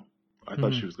her to. I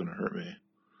thought Hmm. she was going to hurt me.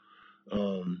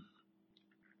 Um,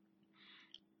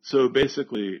 so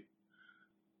basically,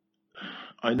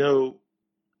 I know.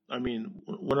 I mean,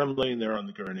 when I'm laying there on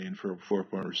the gurney and for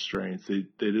 4-point restraints, they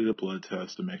did a blood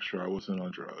test to make sure I wasn't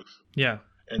on drugs, Yeah.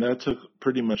 and that took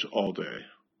pretty much all day.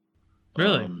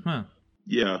 Really? Um, Huh.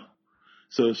 yeah.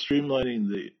 So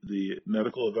streamlining the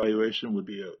medical evaluation would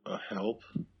be a help.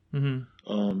 Hmm.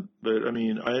 But I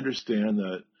mean, I understand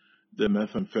that the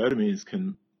methamphetamines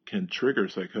can trigger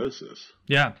psychosis.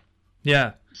 Yeah.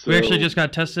 Yeah. We actually So just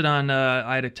got tested on,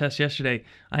 I had a test yesterday,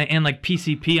 and like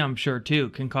PCP, I'm sure too,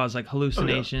 can cause like oh yeah,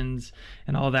 hallucinations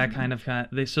and all that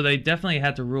hmm so they definitely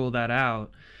had to rule that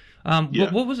out. But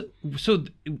yeah. what was, so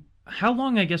how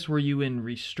long, I guess, were you in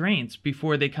restraints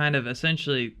before they kind of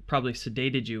essentially probably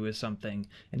sedated you with something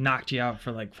and knocked you out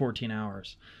for like 14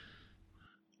 hours?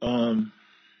 Um,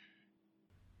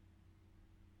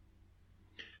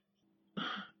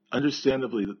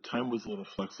 Understandably, the time was a little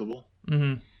flexible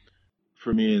Hmm.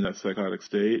 for me in that psychotic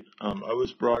state. I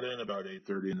was brought in about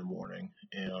 8:30 in the morning,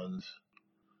 and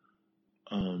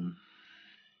um,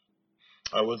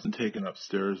 I wasn't taken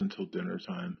upstairs until dinner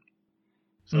time.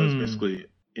 So I was Mm. basically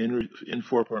in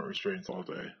 4-point restraints all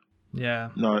day.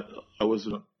 Yeah. Not, I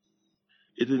wasn't.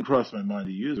 It didn't cross my mind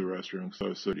to use a restroom because I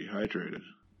was so dehydrated.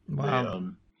 They,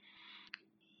 Wow.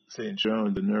 St.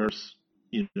 Joan, the nurse,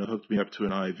 hooked me up to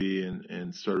an IV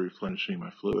and started replenishing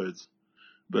my fluids.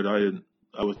 But I didn't.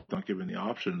 I was not given the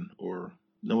option, or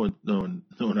no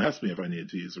one asked me if I needed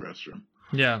to use the restroom.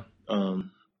 Yeah.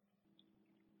 Um,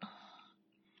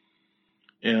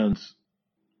 and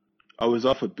I was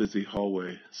off a busy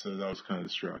hallway, so that was kind of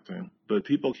distracting. But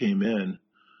people came in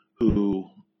who,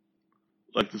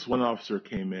 like this one officer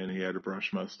came in, he had a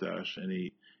brush mustache, and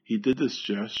he did this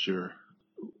gesture,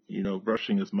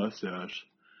 brushing his mustache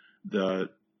that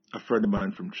a friend of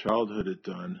mine from childhood had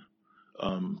done.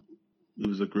 Um, it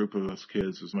was a group of us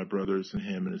kids. It was my brothers and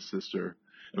him and his sister.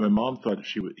 And my mom thought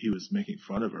he was making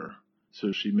fun of her,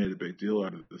 so she made a big deal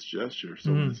out of this gesture.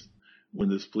 So Hmm. when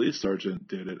this police sergeant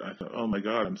did it, I thought, oh my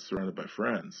God, I'm surrounded by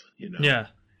friends. Yeah.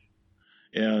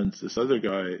 And this other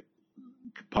guy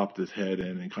popped his head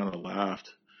in and kind of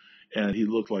laughed, and he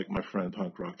looked like my friend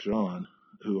Punk Rock John,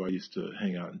 who I used to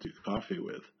hang out and do coffee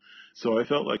with. So I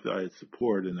felt like I had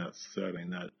support in that setting,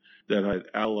 that I had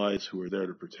allies who were there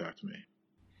to protect me.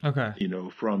 Okay.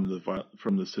 From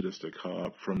the sadistic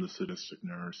cop, from the sadistic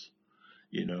nurse.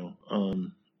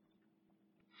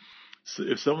 So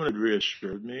if someone had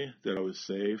reassured me that I was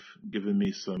safe, given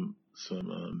me some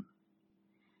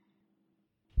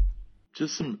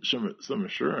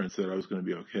assurance that I was going to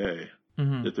be okay,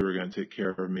 Hmm. that they were going to take care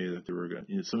of me, that they were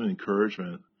going some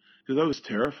encouragement, because I was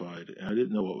terrified and I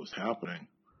didn't know what was happening,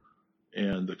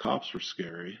 and the cops were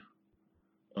scary,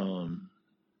 um,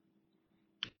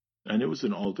 and it was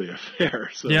an all day affair.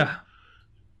 So Yeah.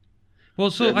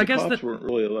 Well, so then I the guess cops that. weren't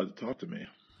really allowed to talk to me.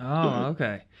 Go Oh, ahead.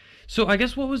 okay. So I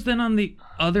guess what was then on the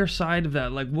other side of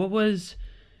that? Like, what was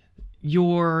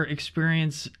your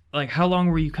experience? Like, how long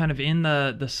were you kind of in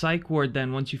the psych ward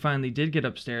then once you finally did get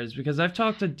upstairs? Because I've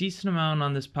talked a decent amount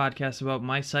on this podcast about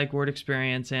my psych ward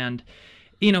experience, and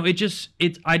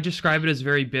I describe it as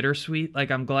very bittersweet.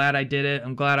 Like, I'm glad I did it.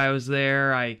 I'm glad I was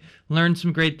there. I learned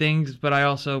some great things, but I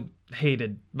also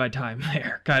hated my time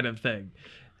there, kind of thing.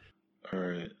 All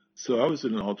right. So I was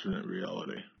in an alternate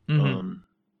reality. Mm-hmm. Um,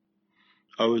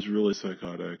 I was really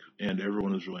psychotic, and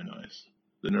everyone was really nice.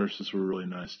 The nurses were really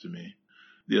nice to me.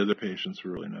 The other patients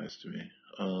were really nice to me.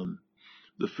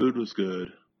 The food was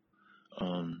good.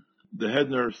 The head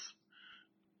nurse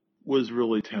was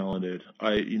really talented.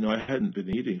 I hadn't been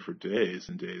eating for days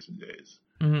and days and days.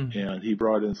 Mm-hmm. And he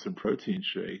brought in some protein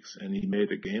shakes, and he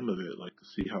made a game of it, like to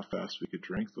see how fast we could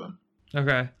drink them.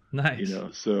 Okay. Nice.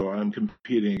 So I'm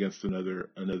competing against another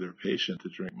patient to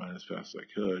drink mine as fast as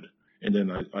I could. And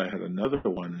then I had another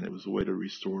one, and it was a way to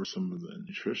restore some of the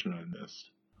nutrition I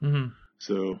missed. Mm-hmm.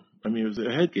 So, I mean, it was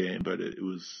a head game, but it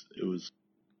was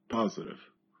positive.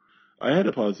 I had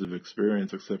a positive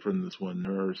experience, except for this one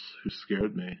nurse who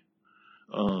scared me.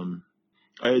 Um,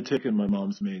 I had taken my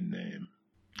mom's maiden name.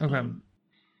 Okay.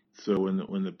 So when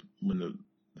the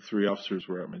three officers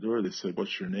were at my door, they said,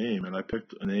 "What's your name?" And I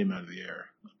picked a name out of the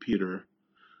air, Peter,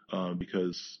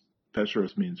 because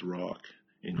Petros means rock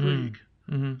in Greek.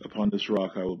 Mm-hmm. Upon this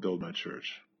rock, I will build my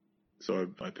church. So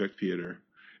I picked Peter,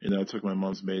 and then I took my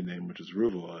mom's maiden name, which is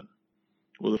Rouvelot.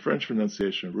 Well, the French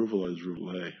pronunciation of Rouvelot is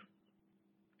Rouvelet.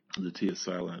 The T is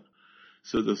silent.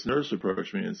 So this nurse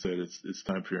approached me and said, "It's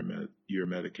time for your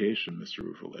medication, Mr.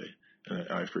 Rouvelet." And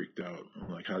I freaked out.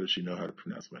 I'm like, how does she know how to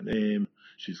pronounce my name?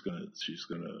 She's gonna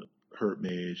hurt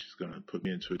me. She's gonna put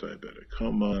me into a diabetic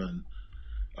coma. And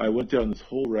I went down this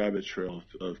whole rabbit trail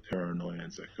of paranoia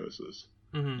and psychosis.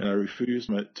 Mm-hmm. And I refused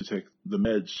to take the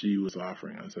meds she was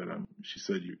offering. I said, she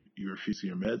said, you're refusing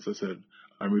your meds? I said,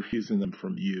 I'm refusing them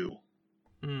from you.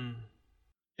 Mm.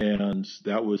 And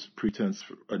that was pretense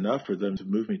enough for them to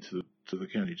move me to the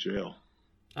county jail.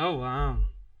 Oh, wow.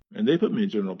 And they put me in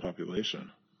general population.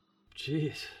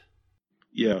 Jeez.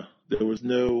 Yeah, there was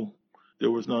no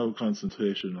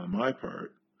consultation on my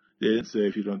part. They didn't say,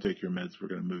 if you don't take your meds, we're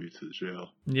going to move you to the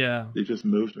jail. Yeah. They just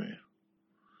moved me.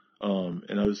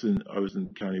 And I was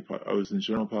in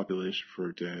general population for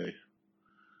a day.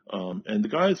 And the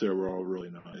guys there were all really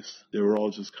nice. They were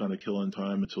all just kind of killing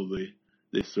time until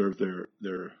they served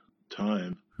their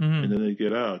time, Mm-hmm. and then they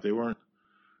get out. They weren't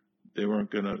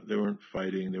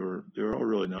fighting. They were all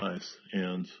really nice.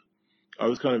 And I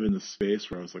was kind of in the space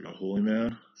where I was like a holy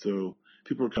man. So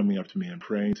people were coming up to me and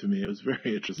praying to me. It was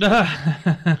very interesting.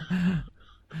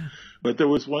 But there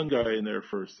was one guy in there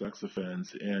for a sex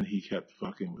offense, and he kept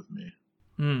fucking with me.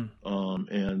 Mm.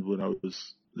 And when I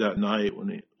was that night,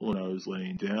 when I was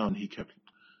laying down, he kept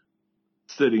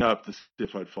sitting up to see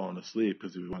if I'd fallen asleep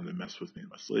because he wanted to mess with me in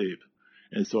my sleep.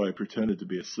 And so I pretended to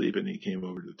be asleep, and he came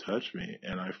over to touch me,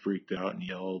 and I freaked out and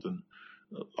yelled, and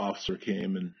the officer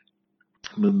came and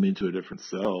moved me into a different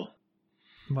cell.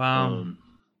 Wow.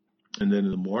 And then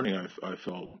in the morning, I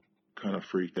felt kind of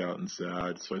freaked out and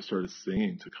sad, so I started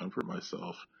singing to comfort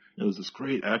myself. And it was this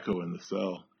great echo in the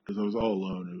cell because I was all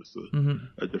alone. It was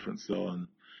a different cell, and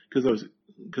because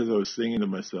I was singing to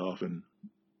myself and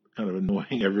kind of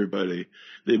annoying everybody,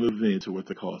 they moved me into what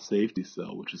they call a safety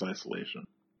cell, which is isolation.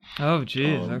 Oh,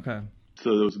 geez. Okay.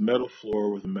 So there was a metal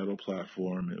floor with a metal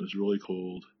platform. And it was really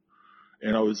cold,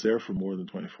 and I was there for more than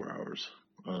 24 hours.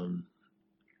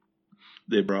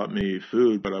 They brought me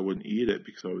food, but I wouldn't eat it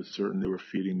because I was certain they were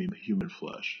feeding me human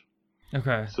flesh.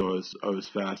 Okay. So I was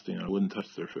fasting. I wouldn't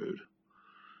touch their food.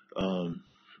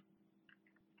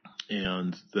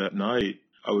 And that night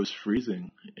I was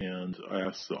freezing, and I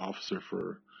asked the officer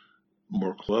for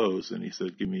more clothes, and he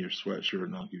said, "Give me your sweatshirt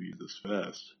and I'll give you this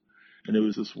vest." And it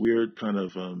was this weird kind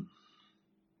of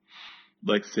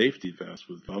like safety vest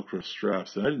with Velcro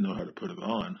straps, and I didn't know how to put it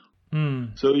on.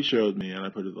 So he showed me, and I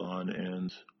put it on,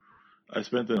 and I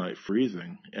spent the night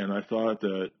freezing, and I thought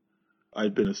that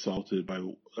I'd been assaulted by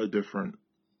there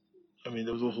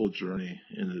was a whole journey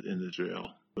in the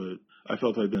jail, but I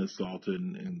felt I'd been assaulted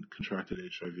and contracted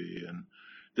HIV, and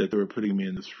that they were putting me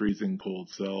in this freezing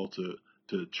cold cell to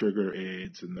trigger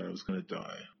AIDS, and that I was going to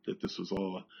die, that this was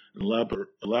all an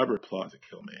elaborate plot to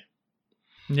kill me.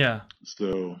 Yeah.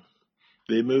 So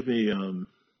they moved me,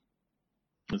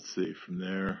 let's see, from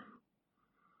there,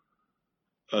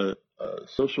 a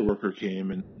social worker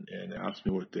came and asked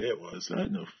me what day it was, and I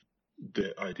had no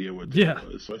idea what day it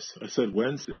was. So I said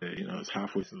Wednesday, it's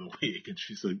halfway through the week, and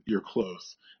she said, "You're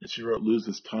close." And she wrote "lose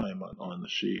this time" on the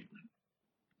sheet.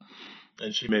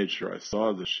 And she made sure I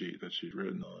saw the sheet that she'd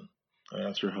written on. I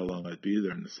asked her how long I'd be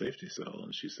there in the safety cell,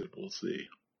 and she said, "We'll see."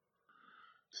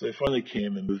 So they finally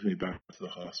came and moved me back to the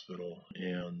hospital,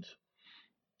 and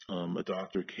a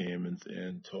doctor came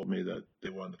and told me that they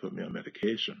wanted to put me on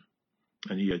medication.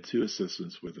 And he had two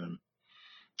assistants with him.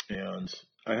 And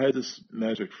I had this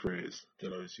magic phrase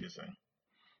that I was using.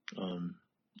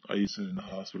 I used it in the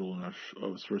hospital when I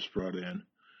was first brought in,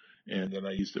 and then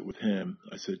I used it with him.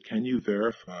 I said, "Can you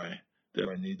verify that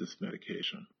I need this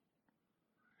medication?"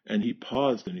 And he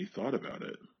paused and he thought about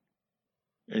it.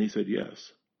 And he said,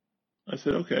 "Yes." I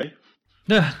said, "Okay."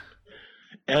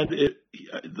 And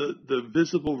the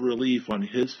visible relief on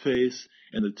his face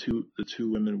and the two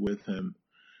women with him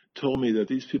told me that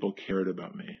these people cared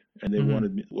about me and they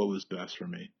wanted what was best for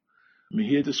me. I mean,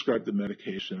 he had described the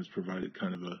medication as provided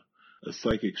kind of a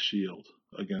psychic shield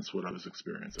against what I was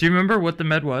experiencing. Do you remember what the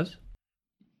med was?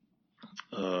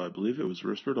 I believe it was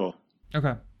Risperdal.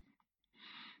 Okay.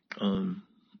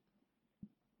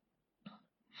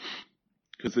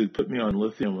 Because they put me on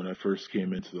lithium when I first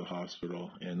came into the hospital,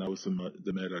 and that was the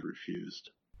med I'd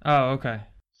refused. Oh, okay.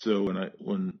 So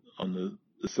when on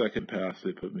the second pass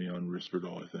they put me on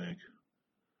Risperdal, I think.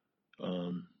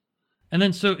 Um, And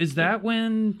then, so is but that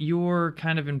when your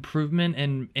kind of improvement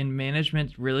in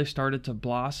management really started to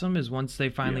blossom? Is once they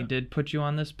finally yeah. did put you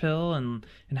on this pill, and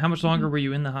how much longer hmm were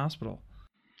you in the hospital?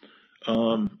 I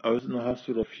was in the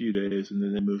hospital a few days, and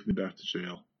then they moved me back to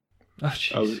jail. Oh,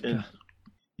 I was jeez. in,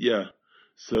 yeah.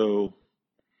 So,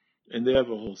 and they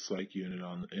have a whole psych unit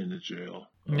on in the jail,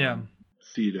 Yeah.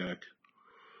 CDEC,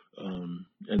 and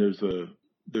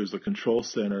there's a control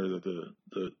center that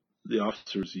the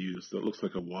officers use that looks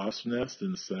like a wasp nest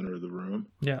in the center of the room,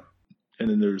 Yeah. and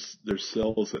then there's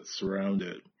cells that surround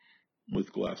it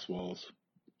with glass walls.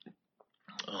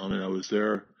 And I was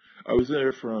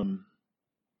there from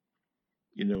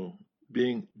you know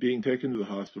being taken to the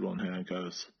hospital in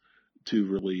handcuffs to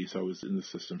release. I was in the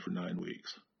system for 9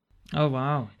 weeks. Oh,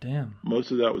 wow. Damn.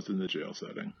 Most of that was in the jail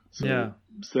setting. Yeah.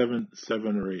 So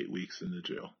 7 or 8 weeks in the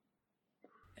jail.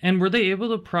 And were they able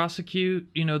to prosecute,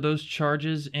 those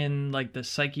charges in like the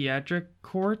psychiatric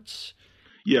courts?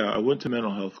 Yeah, I went to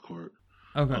mental health court.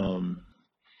 Okay. Um,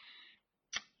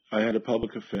 I had a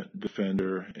public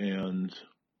defender, and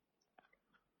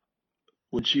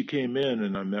when she came in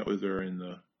and I met with her in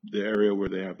the area where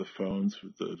they have the phones,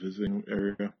 the visiting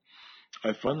area,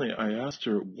 I asked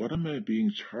her, what am I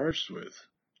being charged with?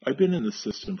 I've been in the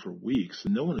system for weeks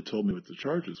and no one had told me what the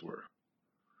charges were.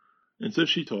 And so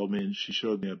she told me, and she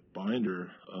showed me a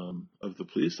binder of the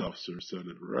police officers that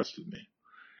had arrested me.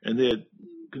 And they had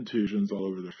contusions all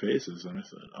over their faces. And I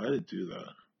said, I didn't do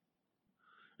that.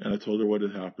 And I told her what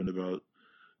had happened about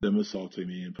them assaulting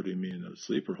me and putting me in a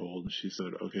sleeper hold. And she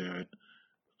said, okay,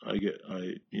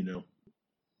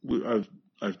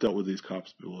 I've dealt with these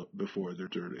cops before. They're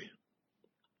dirty.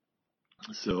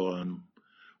 So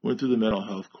went through the mental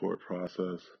health court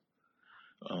process.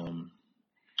 Um,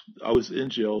 I was in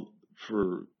jail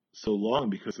for so long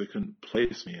because they couldn't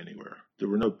place me anywhere. There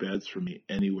were no beds for me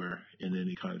anywhere in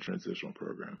any kind of transitional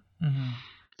program. Hmm.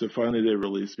 So finally they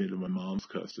released me to my mom's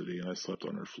custody, and I slept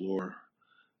on her floor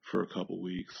for a couple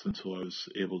weeks until I was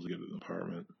able to get an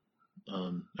apartment.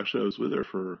 Actually, I was with her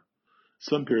for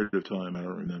some period of time. I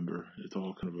don't remember. It's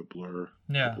all kind of a blur.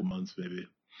 A Yeah. couple months maybe.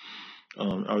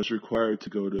 I was required to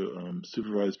go to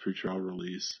supervised pretrial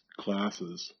release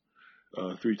classes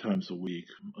 3 times a week.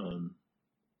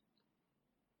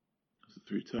 Was it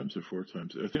 3 times or 4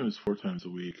 times? I think it was 4 times a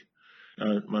week.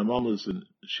 My mom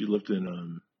she lived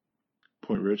in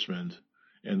Point Richmond,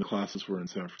 and the classes were in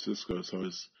San Francisco, so I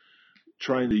was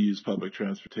trying to use public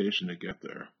transportation to get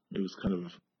there. It was kind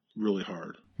of really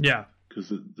hard Yeah. because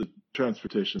the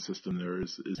transportation system there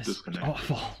is It's disconnected.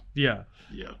 awful. Yeah.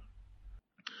 Yeah.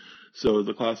 So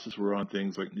the classes were on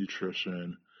things like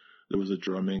nutrition. There was a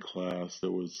drumming class.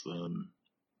 There was I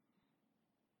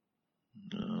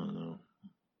don't know.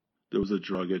 There was a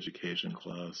drug education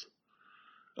class.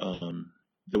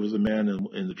 There was a man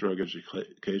in the drug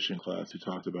education class who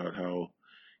talked about how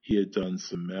he had done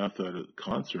some math at a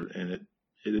concert, and it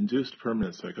induced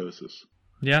permanent psychosis.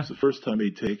 Yeah. It's the first time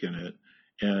he'd taken it,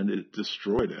 and it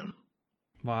destroyed him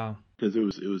Wow. because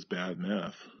it was bad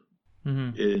math.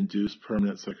 Hmm. It induced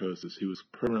permanent psychosis. He was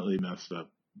permanently messed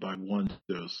up by one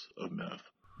dose of meth.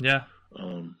 Yeah.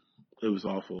 It was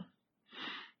awful.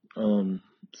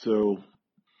 So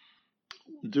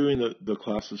doing the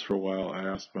classes for a while, I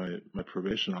asked my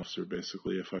probation officer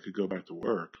basically if I could go back to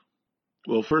work.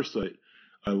 Well, first I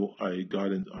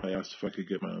asked if I could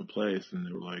get my own place, and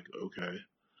they were like, okay.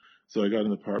 So I got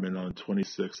an apartment on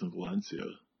 26th in Valencia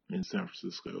in San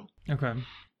Francisco. Okay.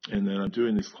 And then I'm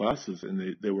doing these classes,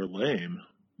 and they were lame.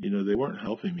 They weren't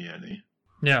helping me any.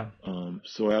 Yeah.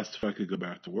 So I asked if I could go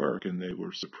back to work, and they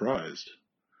were surprised.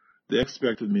 They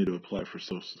expected me to apply for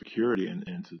Social Security and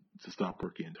to stop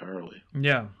working entirely.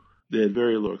 Yeah. They had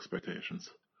very low expectations.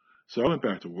 So I went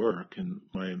back to work, and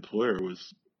my employer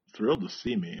was thrilled to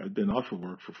see me. I'd been off of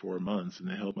work for 4 months, and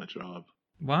they held my job,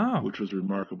 Wow. which was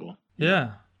remarkable.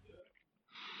 Yeah.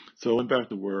 So I went back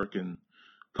to work, and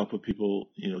a couple of people,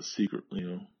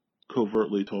 secretly,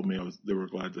 covertly told me they were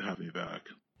glad to have me back.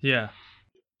 Yeah.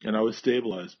 And I was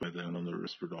stabilized by then on the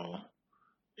Risperdal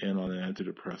and on an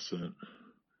antidepressant.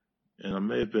 And I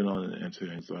may have been on an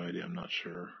anti-anxiety, I'm not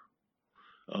sure.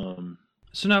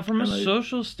 So now, from a And I,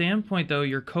 social standpoint, though,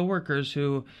 your coworkers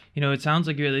who, it sounds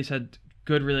like you at least had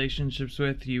good relationships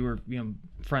with, you were,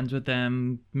 friends with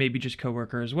them, maybe just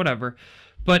coworkers, whatever.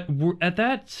 But at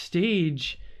that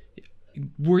stage,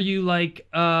 were you like,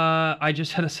 I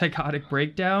just had a psychotic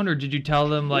breakdown, or did you tell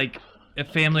them like a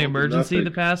family told them emergency nothing.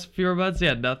 the past few months?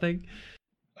 Yeah, nothing.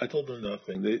 I told them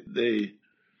nothing.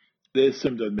 They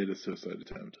assumed I'd made a suicide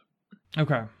attempt.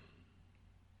 Okay.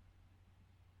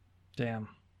 Damn.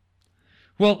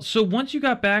 Well, so once you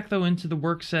got back though into the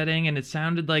work setting, and it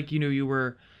sounded like you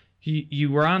were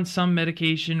on some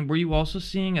medication. Were you also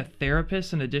seeing a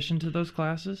therapist in addition to those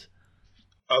classes?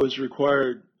 I was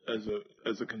required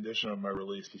as a condition of my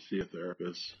release to see a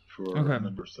therapist for a Okay.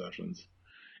 number of sessions,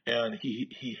 and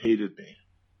he hated me.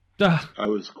 Ugh. I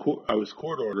was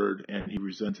court ordered, and he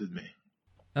resented me.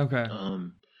 Okay.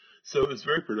 Um, so it was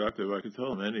very productive. I could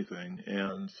tell him anything,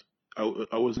 and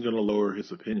I wasn't going to lower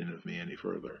his opinion of me any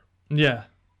further. Yeah.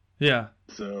 Yeah.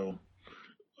 So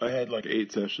I had like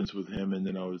 8 sessions with him, and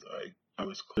then I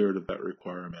was cleared of that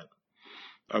requirement.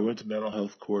 I went to mental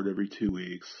health court every 2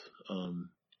 weeks,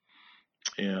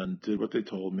 and did what they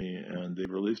told me, and they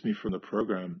released me from the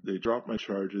program. They dropped my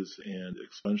charges and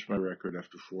expunged my record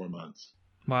after 4 months,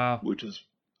 Wow. which is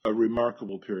a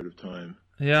remarkable period of time.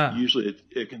 Yeah. Usually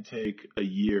it can take a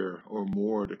year or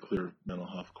more to clear mental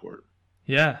health court.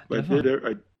 Yeah. But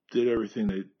Definitely. I did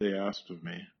everything they asked of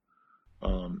me.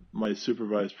 My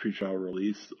supervised pretrial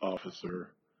release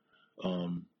officer,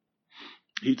 um,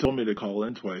 he told me to call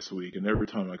in twice a week, and every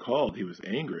time I called, he was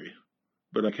angry.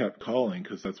 But I kept calling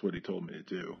because that's what he told me to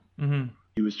do. Mm-hmm.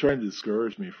 He was trying to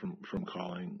discourage me from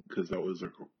calling because that was,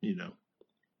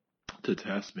 to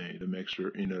test me, to make sure,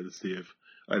 to see if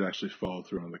I'd actually follow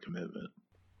through on the commitment.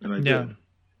 And I Yeah. did.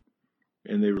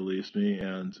 And they released me.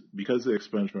 And because they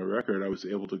expunged my record, I was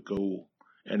able to go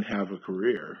and have a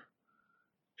career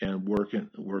and work in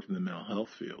the mental health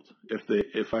field.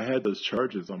 If I had those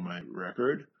charges on my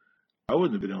record, I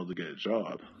wouldn't have been able to get a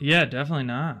job. Yeah. Definitely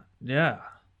not. Yeah.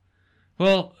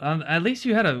 Well, at least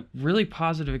you had a really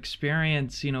positive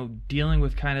experience, dealing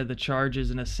with kind of the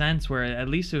charges in a sense where at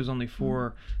least it was only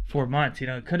four months.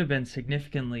 It could have been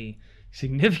significantly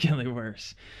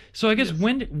worse. So I guess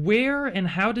Yes. where, and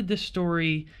how did this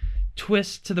story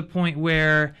twist to the point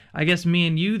where I guess me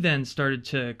and you then started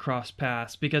to cross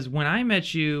paths? Because when I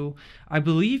met you, I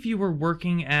believe you were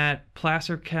working at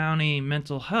Placer County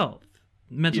Mental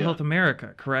Yeah. Health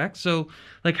America, correct? So,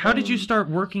 like, how did you Um, start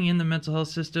working in the mental health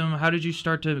system? How did you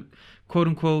start to, quote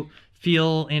unquote,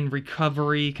 feel in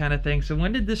recovery kind of thing? So,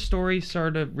 when did this story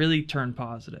start to really turn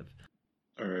positive?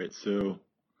 all right. So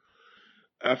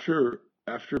after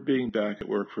being back at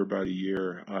work for about a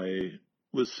year, I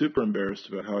was super embarrassed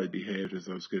about how I behaved as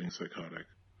I was getting psychotic.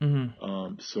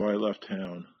 Mm-hmm. So I left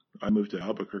town. I moved to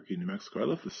Albuquerque, New Mexico. I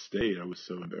left the state. I was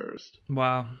so embarrassed.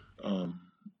 Wow. Um,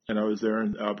 and I was there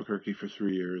in Albuquerque for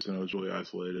 3 years, and I was really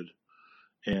isolated.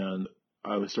 And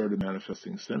I was started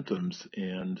manifesting symptoms,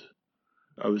 and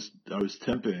I was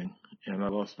temping, and I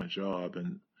lost my job,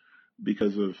 and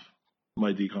because of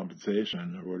my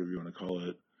decompensation or whatever you want to call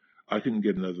it, I couldn't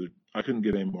get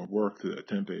any more work through that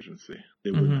temp agency.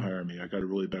 They wouldn't Mm-hmm. hire me. I got a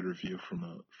really bad review from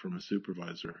a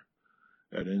supervisor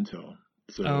at Intel. Oh,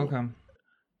 So okay.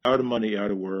 out of money,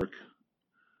 out of work,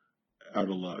 out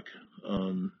of luck.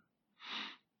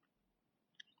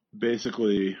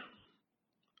 Basically,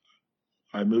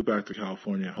 I moved back to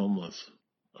California homeless.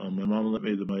 My mom lent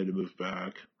me the money to move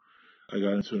back. I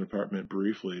got into an apartment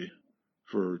briefly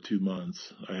for 2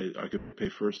 months. I could pay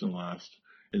first and last,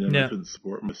 and then I Yeah. couldn't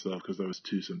support myself because I was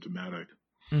too symptomatic.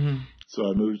 Mm-hmm. So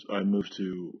I moved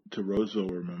to Roseville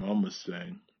where my mom was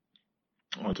staying,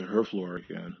 onto her floor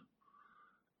again,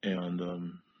 and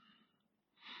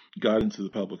got into the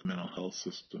public mental health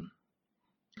system.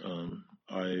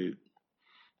 I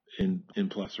in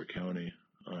Placer County.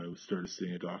 I started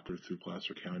seeing a doctor through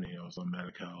Placer County. I was on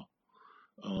Medi-Cal.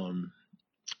 Um,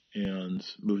 and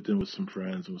moved in with some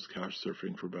friends and was couch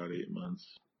surfing for about 8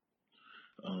 months.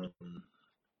 Um,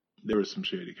 there were some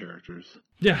shady characters,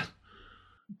 Yeah.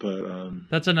 but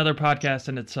That's another podcast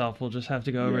in itself. We'll just have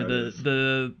to go over yeah, it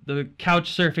the is. the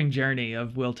couch surfing journey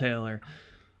of Will Taylor.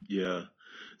 Yeah.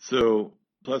 So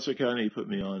Placer County put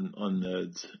me on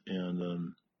meds,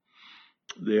 and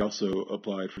they also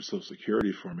applied for Social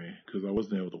Security for me because I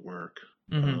wasn't able to work.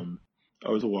 Mm-hmm. Um, I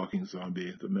was a walking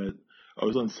zombie. I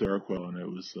was on Seroquel, and it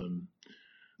was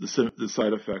the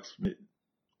side effects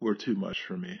were too much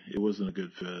for me. It wasn't a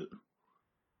good fit.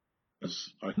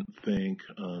 I can think.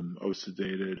 I was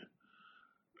sedated.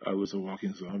 I was a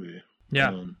walking zombie. Yeah.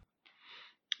 Um,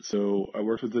 so I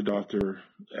worked with the doctor,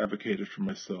 advocated for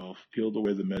myself, peeled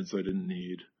away the meds I didn't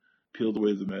need, peeled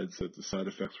away the meds that the side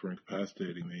effects were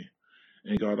incapacitating me,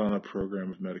 and got on a program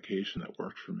of medication that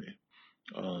worked for me.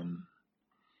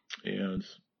 And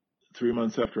 3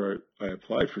 months after I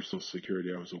applied for Social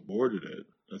Security, I was awarded it.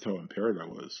 That's how impaired I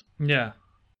was. Yeah.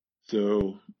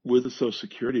 So with the Social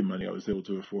Security money, I was able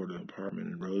to afford an apartment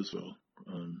in Roseville,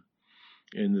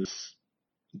 in this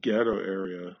ghetto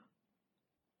area,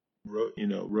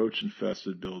 roach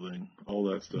infested building, all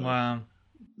that stuff. Wow.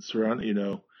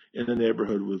 Surrounded, in the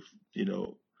neighborhood with,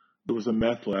 there was a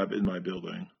meth lab in my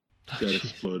building that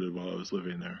exploded while I was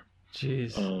living there.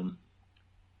 Jeez.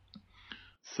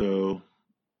 So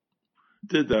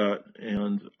did that,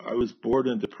 and I was bored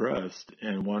and depressed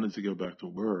and wanted to go back to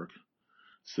work.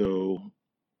 So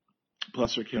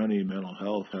Placer County Mental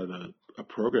Health had a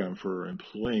program for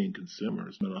employing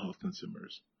consumers, mental health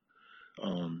consumers.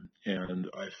 And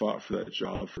I fought for that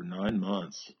job for 9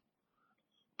 months,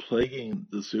 plaguing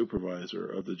the supervisor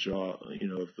of the job,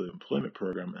 of the employment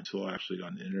program until I actually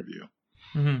got an interview.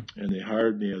 Mm-hmm. And they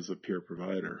hired me as a peer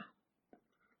provider.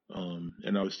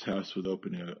 And I was tasked with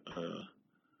opening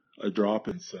a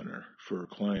drop-in center for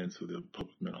clients with the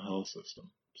public mental health system.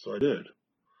 So I did.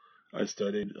 I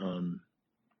studied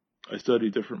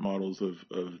different models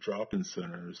of drop-in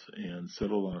centers and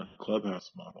settled on a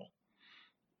clubhouse model.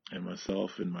 And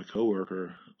myself and my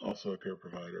coworker, also a peer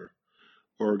provider,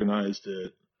 organized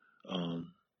it,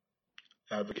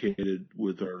 advocated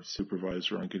with our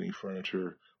supervisor on getting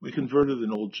furniture. We converted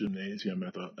an old gymnasium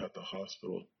at the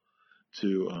hospital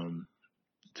to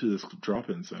this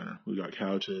drop-in center. We got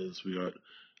couches, we got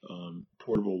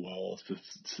portable walls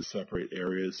to separate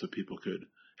areas so people could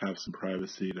have some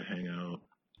privacy to hang out.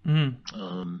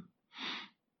 Mm-hmm.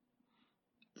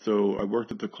 So I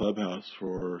worked at the clubhouse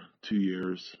for 2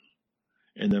 years,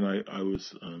 and then I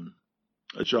was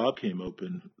a job came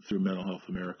open through Mental Health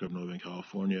America of Northern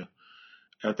California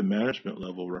at the management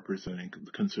level, representing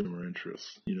the consumer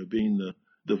interests. Being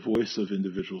the voice of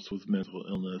individuals with mental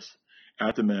illness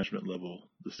at the management level,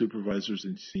 the supervisors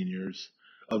and seniors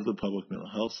of the public mental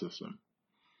health system.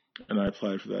 And I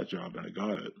applied for that job and I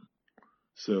got it.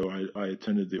 So I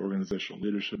attended the organizational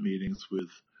leadership meetings with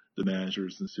the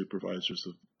managers and supervisors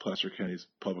of Placer County's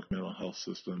public mental health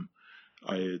system.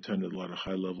 I attended a lot of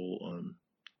high-level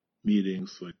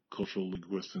meetings like Cultural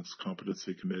Linguistics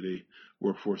Competency Committee,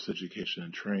 Workforce Education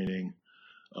and Training,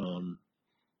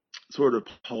 sort of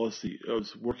policy. I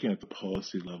was working at the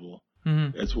policy level,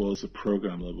 mm-hmm. as well as the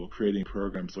program level, creating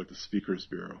programs like the Speakers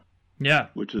Bureau. Yeah.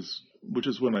 Which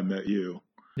is when I met you.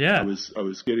 Yeah. I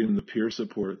was getting the peer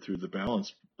support through the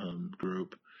Balance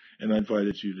group, and I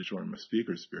invited you to join my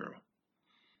Speakers Bureau.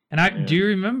 And do you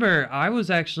remember, I was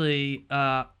actually,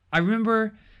 I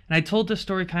remember, and I told this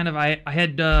story kind of, I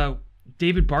had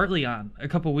David Bartley on a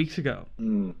couple weeks ago.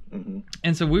 Mm-hmm.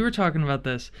 And so we were talking about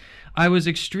this. I was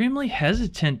extremely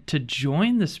hesitant to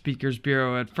join the Speakers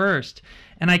Bureau at first.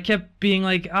 And I kept being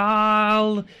like,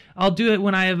 I'll do it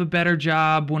when I have a better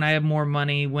job, when I have more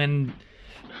money, when,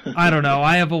 I don't know,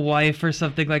 I have a wife or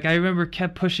something. Like, I remember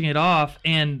kept pushing it off.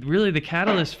 And really the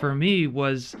catalyst for me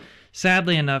was,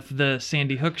 sadly enough, the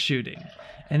Sandy Hook shooting.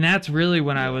 And that's really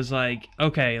when I was like,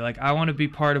 okay, like I want to be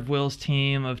part of Will's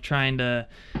team of trying to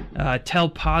tell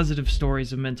positive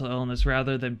stories of mental illness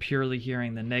rather than purely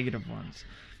hearing the negative ones.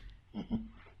 Mm-hmm.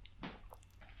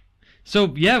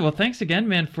 So, yeah, well, thanks again,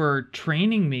 man, for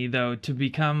training me, though, to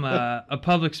become a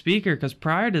public speaker, because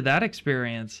prior to that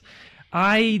experience,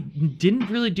 I didn't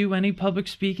really do any public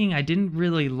speaking. I didn't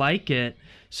really like it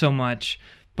so much,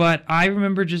 but I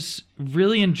remember just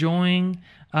really enjoying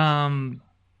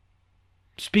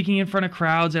speaking in front of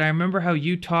crowds. And I remember how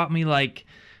you taught me, like,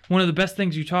 one of the best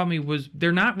things you taught me was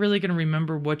they're not really going to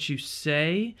remember what you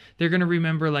say. They're going to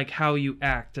remember, like, how you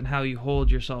act and how you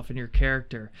hold yourself and your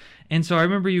character. And so I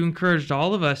remember you encouraged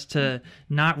all of us to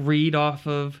not read off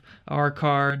of our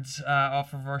cards,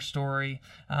 off of our story.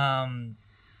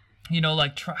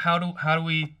 Like, how do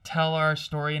we tell our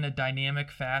story in a dynamic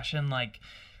fashion? Like,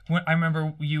 I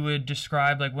remember you would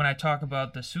describe, like, when I talk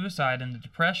about the suicide and the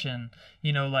depression,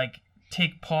 like,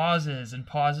 take pauses, and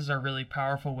pauses are a really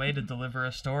powerful way to deliver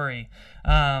a story.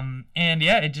 And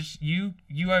yeah, it just, you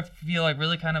I feel like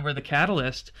really kind of were the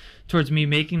catalyst towards me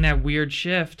making that weird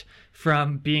shift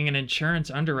from being an insurance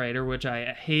underwriter, which I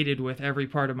hated with every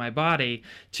part of my body,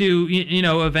 to,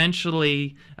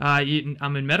 eventually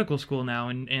I'm in medical school now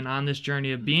and on this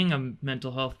journey of being a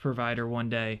mental health provider one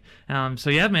day. So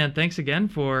yeah, man, thanks again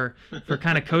for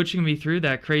kind of coaching me through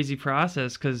that crazy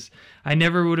process, because I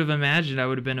never would have imagined I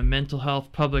would have been a mental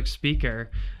health public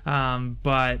speaker.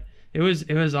 But it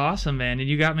was awesome, man. And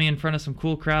you got me in front of some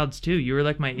cool crowds too. You were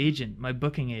like my agent, my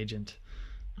booking agent.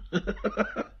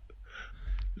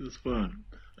 It was fun.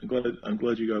 I'm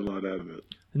glad you got a lot out of it.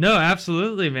 No,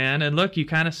 absolutely, man. And look, you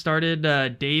kind of started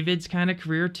David's kind of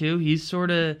career too. He's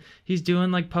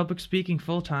doing like public speaking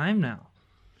full time now.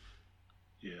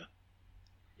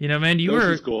 Yeah. Man, that was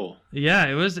his goal. Yeah,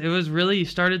 it was really, you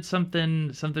started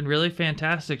something really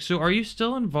fantastic. So are you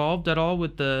still involved at all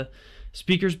with the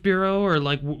Speakers Bureau, or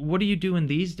like what are you doing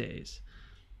these days?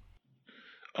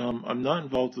 I'm not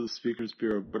involved with the Speakers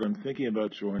Bureau, but I'm thinking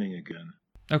about joining again.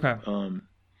 Okay.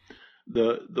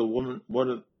 The woman,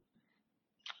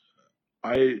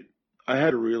 I I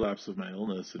had a relapse of my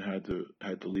illness and had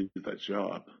to leave that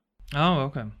job, Oh,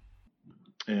 okay.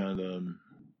 and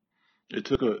it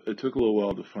took a little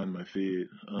while to find my feet.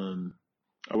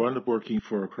 I wound up working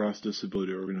for a cross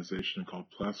disability organization called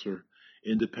Placer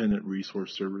Independent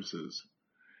Resource Services.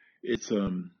 It's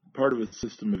part of a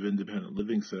system of independent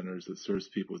living centers that serves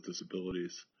people with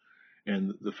disabilities.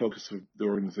 And the focus of the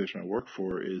organization I work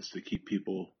for is to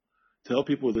help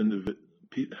people with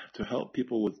to help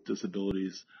people with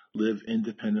disabilities live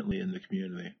independently in the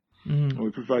community. Hmm. And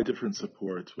we provide different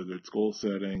supports, whether it's goal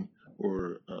setting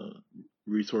or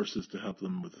resources to help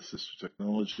them with assistive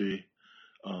technology,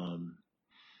 um,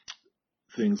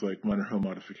 things like minor home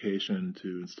modification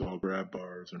to install grab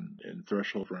bars and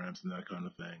threshold ramps and that kind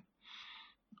of thing.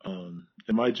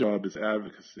 And my job is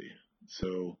advocacy.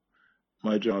 So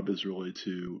my job is really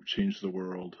to change the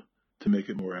world to make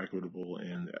it more equitable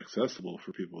and accessible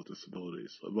for people with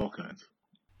disabilities of all kinds.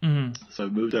 Hmm. So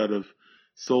I've moved out of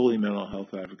solely mental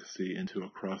health advocacy into a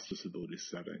cross disability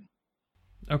setting.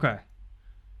 Okay.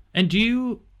 And do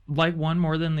you like one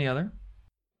more than the other?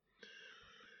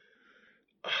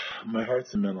 My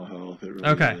heart's in mental health. It really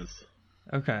Okay. is.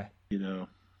 Okay. You know,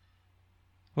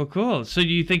 Well, cool. So do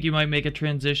you think you might make a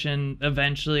transition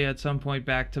eventually at some point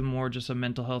back to more just a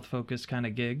mental health focused kind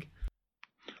of gig?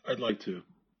 I'd like to.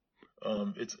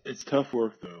 It's tough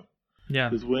work though, Yeah.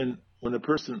 because when an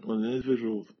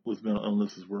individual with mental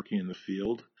illness is working in the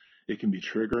field, it can be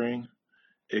triggering.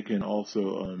 It can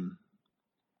also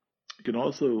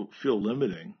feel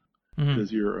limiting Hmm.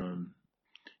 because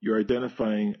you're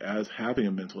identifying as having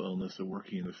a mental illness and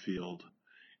working in the field,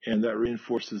 and that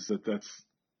reinforces that that's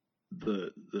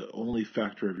the only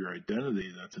factor of your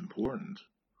identity that's important.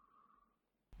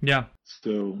 Yeah.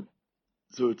 So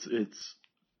it's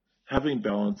having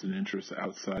balance and interests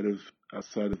outside of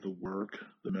the work,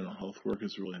 the mental health work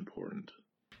is really important.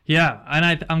 Yeah,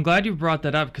 and I'm glad you brought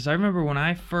that up because I remember when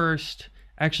I first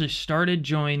actually started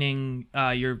joining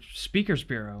your speakers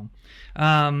bureau.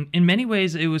 In many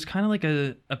ways, it was kind of like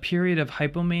a period of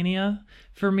hypomania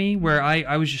for me, where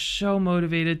I was just so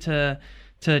motivated to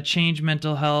change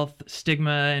mental health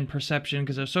stigma and perception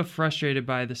because I was so frustrated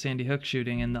by the Sandy Hook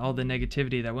shooting and all the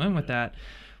negativity that went with that.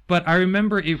 But I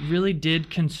remember it really did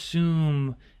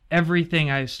consume everything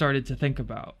I started to think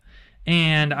about.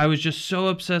 And I was just so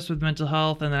obsessed with mental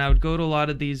health. And then I would go to a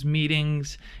lot of these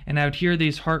meetings and I would hear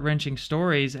these heart wrenching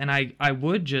stories and I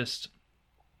would just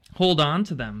hold on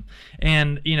to them.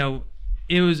 And,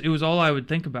 it was all I would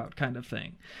think about kind of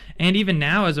thing. And even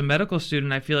now as a medical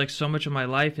student, I feel like so much of my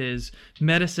life is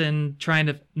medicine, trying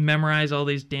to memorize all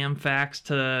these damn facts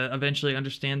to eventually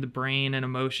understand the brain and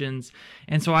emotions.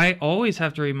 And so I always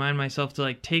have to remind myself to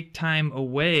like take time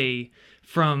away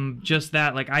from just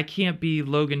that. Like I can't be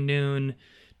Logan Noon,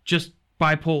 just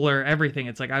bipolar everything.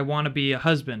 It's like I want to be a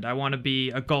husband, I want to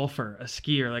be a golfer, a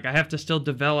skier. Like I have to still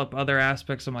develop other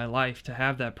aspects of my life to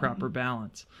have that proper Hmm.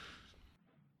 balance.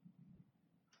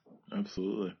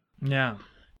 Absolutely, Yeah.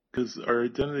 because our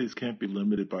identities can't be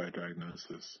limited by a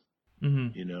diagnosis. Hmm.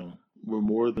 You know, we're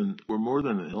more than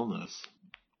an illness.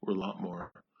 We're a lot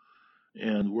more.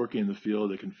 And working in the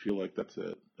field, it can feel like that's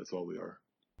it. That's all we are.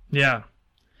 Yeah.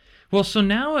 Well, so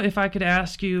now if I could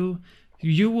ask you,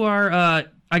 you are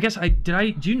I guess I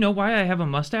do you know why I have a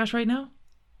mustache right now?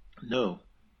 No.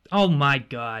 Oh my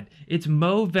God, it's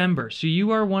Movember. So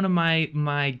you are one of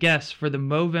my guests for the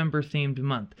Movember themed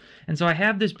month. And so I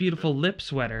have this Okay. beautiful lip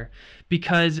sweater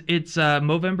because it's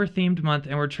Movember themed month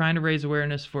and we're trying to raise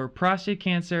awareness for prostate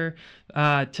cancer,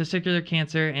 testicular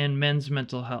cancer, and men's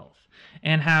mental health.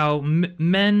 And how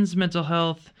men's mental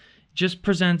health just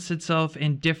presents itself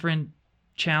in different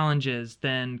challenges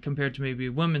than compared to maybe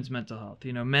women's mental health.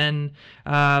 Men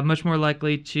much more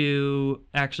likely to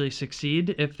actually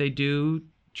succeed if they do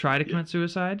try to Yeah. commit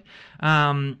suicide,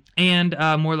 and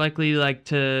more likely like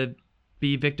to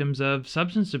be victims of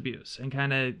substance abuse and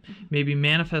kind of maybe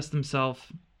manifest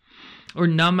themselves or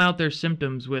numb out their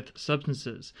symptoms with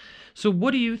substances. So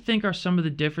what do you think are some of the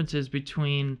differences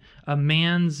between a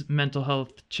man's mental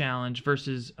health challenge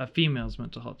versus a female's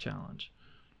mental health challenge?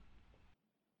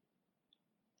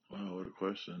 Wow, what a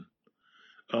question.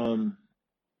 Um,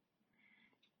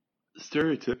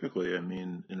 Stereotypically, I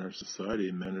mean, in our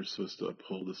society, men are supposed to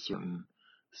uphold a certain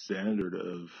standard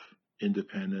of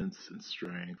independence and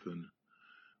strength, and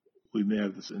we may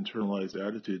have this internalized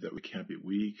attitude that we can't be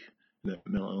weak, and that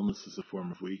mental illness is a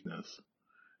form of weakness.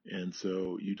 And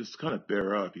so you just kind of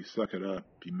bear up, you suck it up,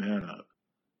 you man up.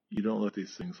 You don't let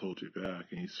these things hold you back,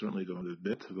 and you certainly don't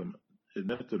admit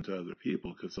them to other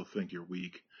people because they'll think you're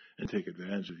weak and take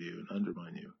advantage of you and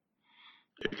undermine you.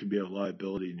 It can be a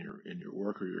liability in your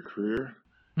work or your career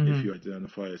if Hmm. you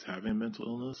identify as having a mental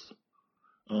illness.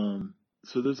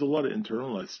 So there's a lot of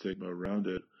internalized stigma around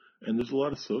it, and there's a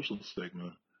lot of social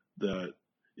stigma that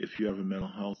if you have a mental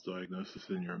health diagnosis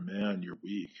and you're a man, you're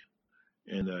weak,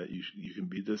 and that you can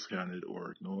be discounted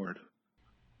or ignored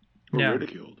or Yeah.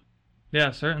 ridiculed. Yeah,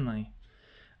 certainly.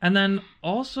 And then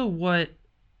also what,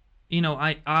 you know,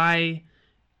 I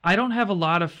don't have a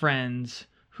lot of friends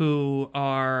who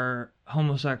are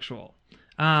homosexual.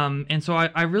 And so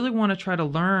I really want to try to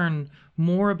learn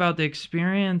more about the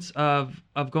experience of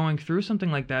going through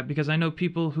something like that, because I know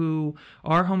people who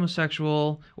are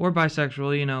homosexual or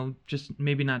bisexual, you know, just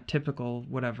maybe not typical,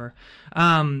 whatever,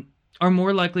 are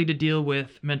more likely to deal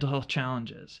with mental health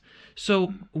challenges. So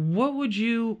what would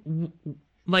you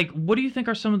like? What do you think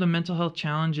are some of the mental health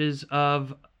challenges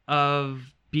of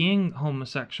being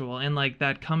homosexual and like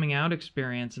that coming out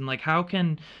experience, and like how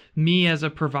can me as a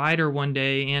provider one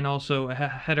day and also a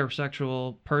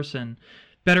heterosexual person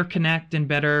better connect and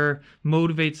better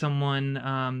motivate someone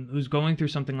who's going through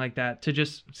something like that to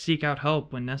just seek out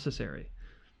help when necessary?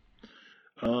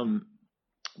 Um,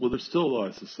 well, there's still a lot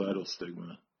of societal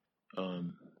stigma.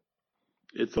 Um,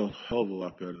 it's a hell of a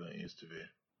lot better than it used to be.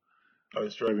 I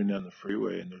was driving down the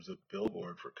freeway and there's a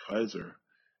billboard for Kaiser,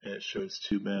 and it shows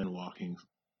two men walking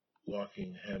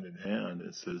hand in hand.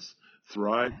 It says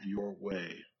 "Thrive Your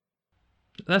Way,"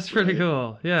 That's pretty right?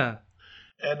 cool. Yeah.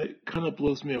 And it kind of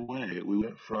blows me away. We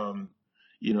went from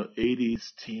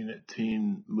 80s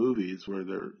teen movies where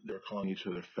they're calling each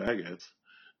other faggots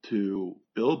to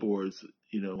billboards,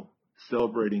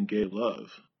 celebrating gay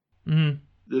love. Hmm.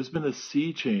 There's been a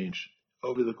sea change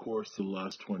over the course of the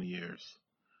last 20 years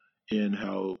in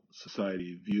how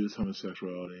society views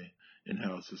homosexuality and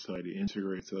how society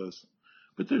integrates us.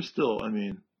 But there's still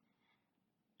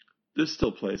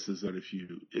places that if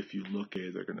you look gay,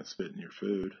 they're gonna spit in your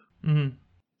food. Hmm.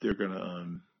 They're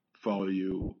gonna follow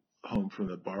you home from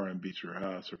the bar and beat your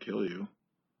ass or kill you.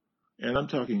 And I'm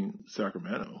talking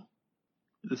Sacramento.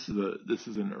 This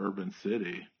is an urban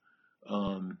city.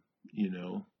 Um, you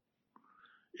know,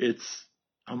 it's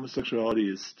homosexuality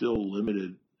is still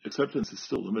limited. Acceptance is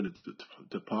still limited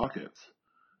to pockets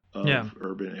Yeah. of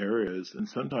urban areas, and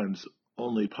sometimes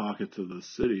only pockets of the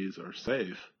cities are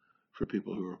safe for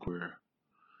people who are queer.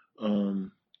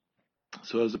 Um,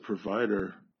 so as a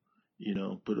provider,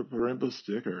 put up a rainbow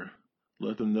sticker.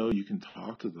 Let them know you can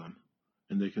talk to them,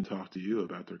 and they can talk to you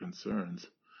about their concerns.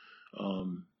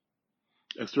 Um,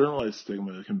 Externalized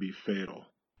stigma can be fatal.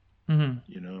 Hmm.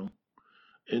 You know,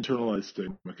 internalized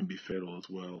stigma can be fatal as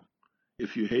well.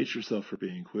 If you hate yourself for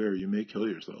being queer, you may kill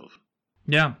yourself.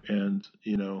 Yeah. And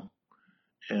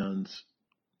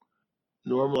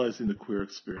normalizing the queer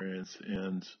experience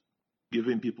and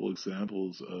giving people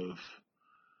examples of,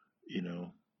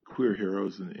 queer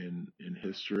heroes in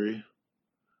history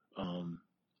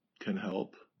can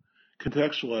help.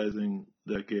 Contextualizing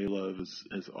that gay love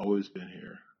has always been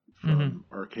here Hmm. from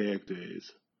archaic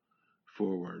days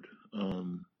forward.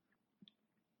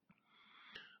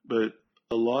 But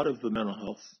a lot of the mental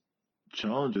health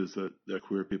challenges that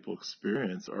queer people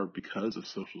experience are because of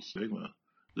social stigma.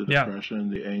 The Yeah. depression,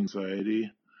 the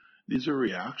anxiety, these are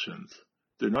reactions.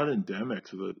 They're not endemic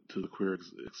to the queer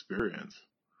experience.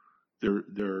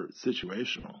 They're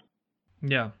situational.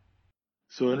 Yeah.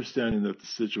 So understanding that the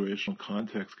situational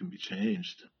context can be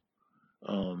changed.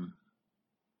 Um,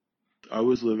 I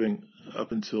was living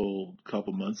up until a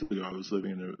couple months ago. I was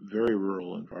living in a very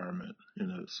rural environment in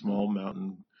a small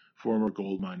mountain, former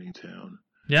gold mining town,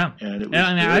 Yeah. and it And was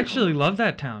I very actually home. love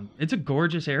that town. It's a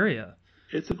gorgeous area.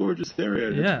 It's a gorgeous area,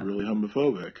 and it's Yeah. really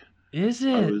homophobic. Is I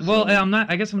it? was, Well,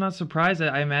 I guess I'm not surprised.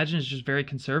 I imagine it's just very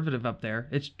conservative up there.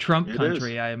 It's Trump it is.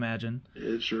 country, I imagine.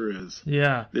 It sure is.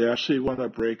 Yeah. They actually want to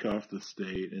break off the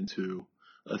state into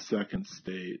a second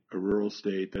state, a rural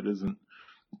state that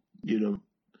you know,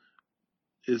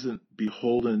 isn't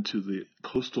beholden to the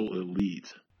coastal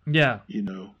elite, Yeah.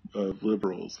 of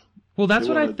liberals. Well, They that's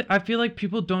what want to, I feel like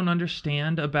people don't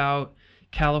understand about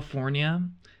California.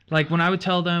 Like when I would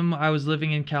tell them I was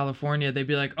living in California, they'd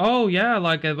be like, "Oh yeah,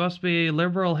 like it must be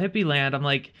liberal hippie land." I'm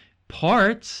like,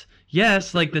 "Parts,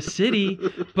 yes, like the city,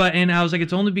 but," and I was like,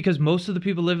 "It's only because most of the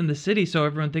people live in the city, so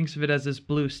everyone thinks of it as this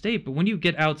blue state. But when you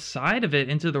get outside of it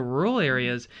into the rural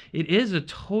areas, it is a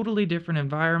totally different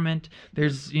environment.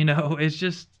 There's, it's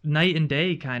just night and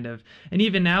day kind of. And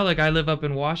even now, like I live up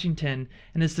in Washington,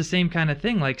 and it's the same kind of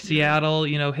thing, like yeah, Seattle,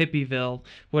 hippieville,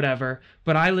 whatever.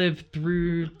 But I live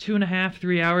through 2.5,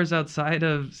 3 hours outside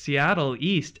of Seattle,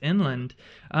 east inland.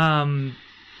 Um,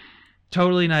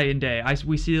 totally night and day.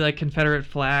 We see like Confederate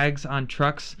flags on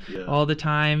trucks Yeah. all the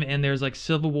time, and there's like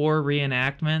Civil War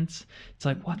reenactments. It's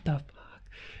like, what the fuck?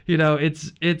 You know,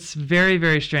 it's very,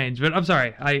 very strange. But I'm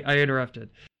sorry, I interrupted.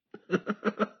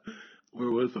 Where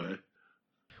was I?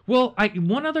 Well,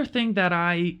 one other thing that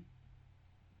I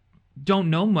don't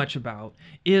know much about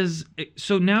is,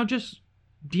 so now just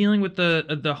dealing with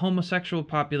the homosexual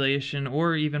population,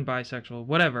 or even bisexual,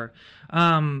 whatever,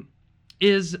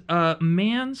 is a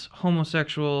man's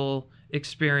homosexual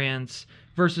experience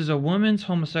versus a woman's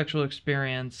homosexual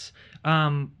experience.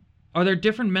 Are there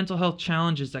different mental health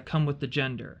challenges that come with the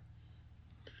gender?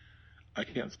 I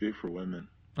can't speak for women.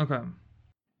 Okay.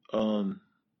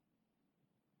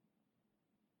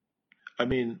 I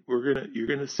mean, you're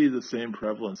gonna see the same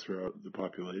prevalence throughout the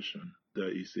population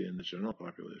that you see in the general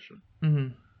population.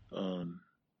 Mm-hmm.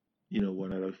 You know,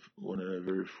 one out of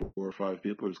every 4 or 5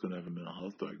 people is going to have a mental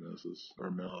health diagnosis or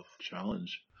a mental health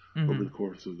challenge over the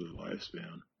course of their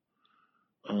lifespan.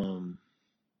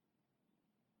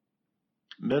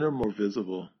 Men are more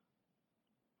visible.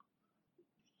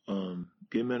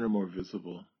 Gay men are more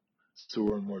visible, so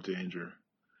we're in more danger.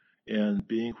 And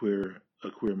being a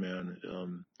queer man,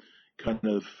 kind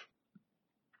of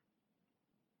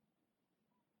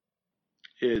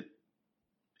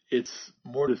it's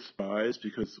more despised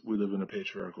because we live in a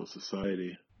patriarchal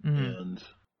society, and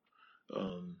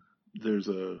there's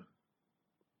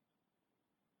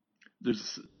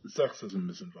sexism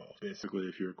is involved. Basically,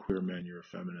 if you're a queer man, you're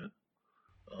effeminate,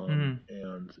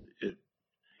 and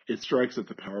it strikes at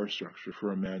the power structure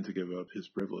for a man to give up his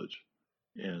privilege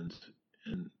and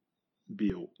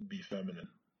be feminine.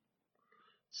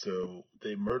 So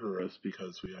they murder us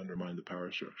because we undermine the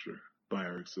power structure by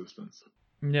our existence.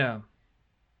 Yeah.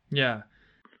 Yeah.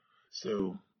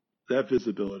 So that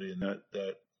visibility and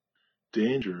that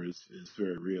danger is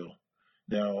very real.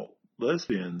 Now,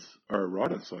 lesbians are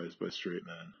eroticized by straight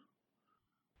men.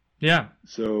 Yeah.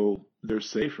 So they're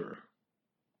safer.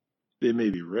 They may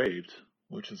be raped,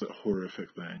 which is a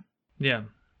horrific thing. Yeah.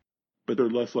 But they're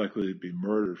less likely to be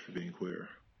murdered for being queer.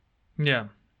 Yeah.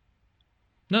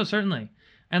 No, certainly.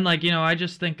 And like, you know, I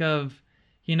just think of,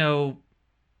 you know,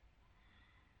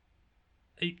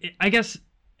 I guess,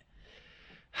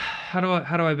 how do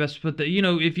I best put that? You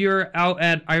know, if you're out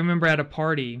I remember at a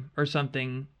party or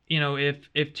something, you know,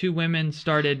 if 2 women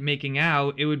started making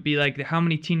out, it would be like how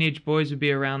many teenage boys would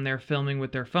be around there filming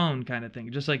with their phone, kind of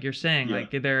thing. Just like you're saying, Yeah.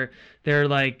 like they're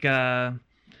like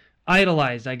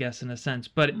idolized, I guess, in a sense.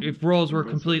 But if roles were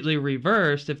completely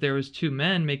reversed, if there was 2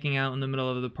 men making out in the middle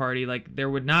of the party, like there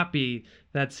would not be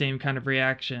that same kind of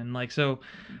reaction. Like, so,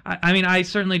 I mean, I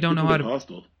certainly don't know how to.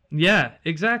 Hostile. Yeah,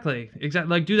 exactly.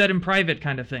 Like, do that in private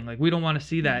kind of thing. Like, we don't want to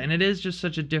see that. And it is just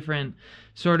such a different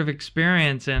sort of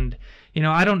experience. And, you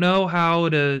know, I don't know how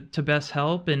to best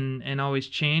help and always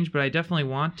change, but I definitely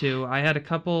want to. I had a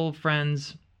couple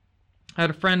friends. I had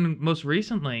a friend most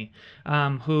recently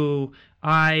who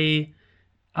I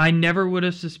never would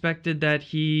have suspected that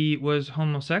he was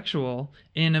homosexual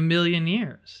in a million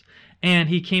years. And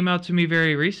he came out to me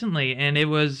very recently, and it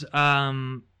was,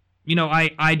 you know,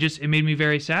 it made me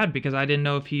very sad because I didn't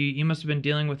know if he must have been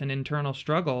dealing with an internal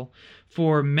struggle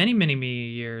for many, many, many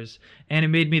years. And it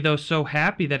made me, though, so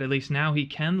happy that at least now he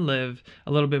can live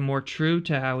a little bit more true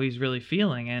to how he's really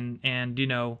feeling and, you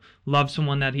know, love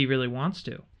someone that he really wants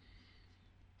to.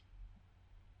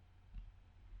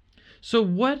 So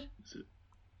what?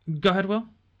 Go ahead, Will.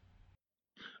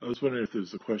 I was wondering if there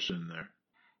was a question in there.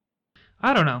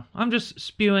 I don't know. I'm just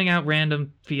spewing out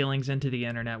random feelings into the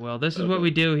internet, Will. This is what we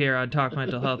do here on Talk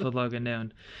Mental Health with Logan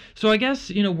Noon. So I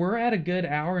guess, you know, we're at a good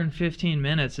hour and 15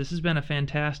 minutes. This has been a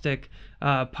fantastic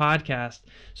podcast.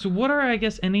 So what are, I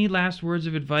guess, any last words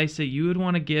of advice that you would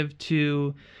want to give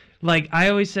to, like, I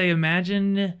always say,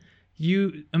 imagine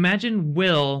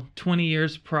Will 20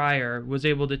 years prior was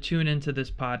able to tune into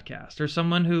this podcast, or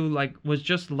someone who like was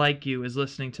just like you is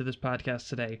listening to this podcast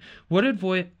today. What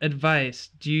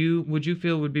advice would you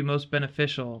feel would be most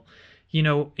beneficial, you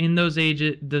know, in those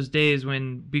days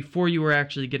when before you were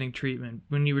actually getting treatment,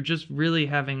 when you were just really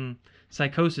having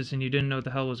psychosis and you didn't know what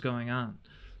the hell was going on?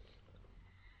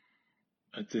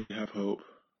 I'd say have hope.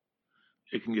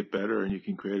 It can get better and you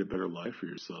can create a better life for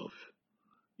yourself.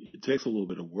 It takes a little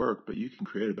bit of work, but you can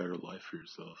create a better life for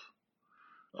yourself.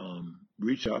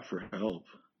 Reach out for help.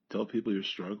 Tell people you're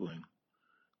struggling.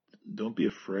 Don't be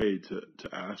afraid to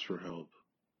ask for help.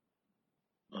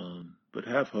 But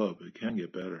have hope. It can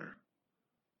get better.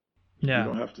 Yeah. You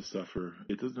don't have to suffer.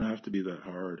 It doesn't have to be that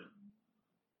hard.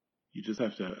 You just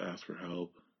have to ask for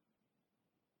help.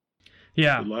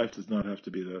 Yeah. Your life does not have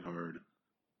to be that hard.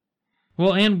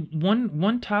 Well, and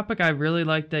one topic I really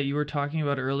liked that you were talking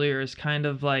about earlier is kind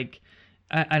of like,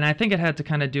 and I think it had to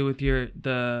kind of do with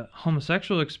the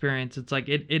homosexual experience. It's like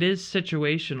it is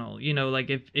situational, you know,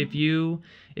 like if you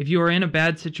are in a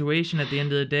bad situation at the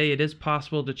end of the day, it is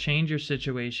possible to change your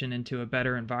situation into a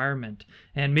better environment.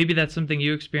 And maybe that's something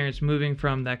you experienced moving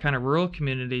from that kind of rural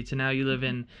community to now you live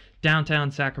in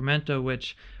downtown Sacramento,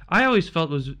 which I always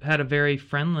felt had a very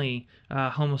friendly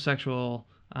homosexual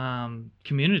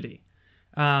community.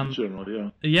 In general, yeah.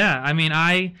 Yeah, I mean,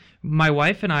 my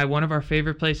wife and I, one of our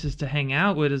favorite places to hang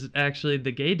out was actually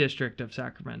the gay district of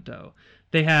Sacramento.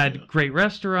 They had great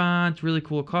restaurants, really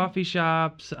cool coffee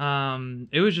shops.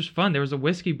 It was just fun. There was a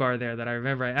whiskey bar there that I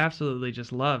remember I absolutely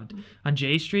just loved on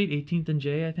J Street, 18th and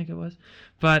J, I think it was.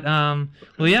 But,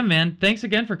 well, yeah, man, thanks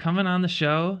again for coming on the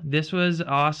show. This was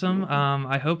awesome.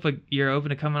 I hope you're open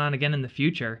to coming on again in the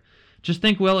future. Just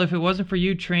think, Will, if it wasn't for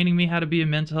you training me how to be a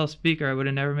mental health speaker, I would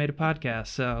have never made a podcast.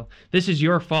 So this is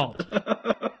your fault.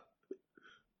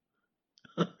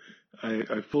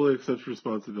 I fully accept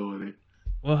responsibility.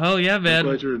 Well, hell yeah, man. I'm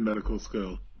glad you're in medical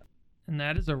school. And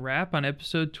that is a wrap on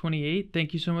episode 28.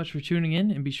 Thank you so much for tuning in,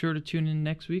 and be sure to tune in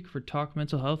next week for Talk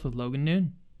Mental Health with Logan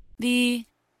Noon.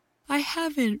 I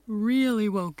haven't really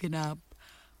woken up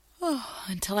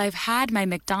until I've had my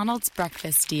McDonald's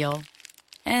breakfast deal.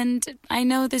 And I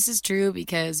know this is true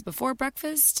because before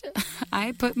breakfast,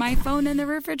 I put my phone in the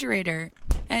refrigerator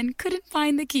and couldn't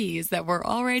find the keys that were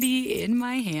already in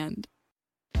my hand.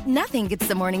 Nothing gets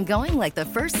the morning going like the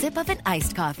first sip of an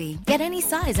iced coffee. Get any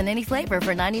size and any flavor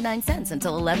for 99 cents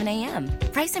until 11 a.m.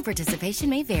 Price and participation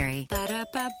may vary.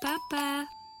 Ba-da-ba-ba-ba.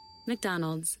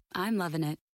 McDonald's. I'm loving it.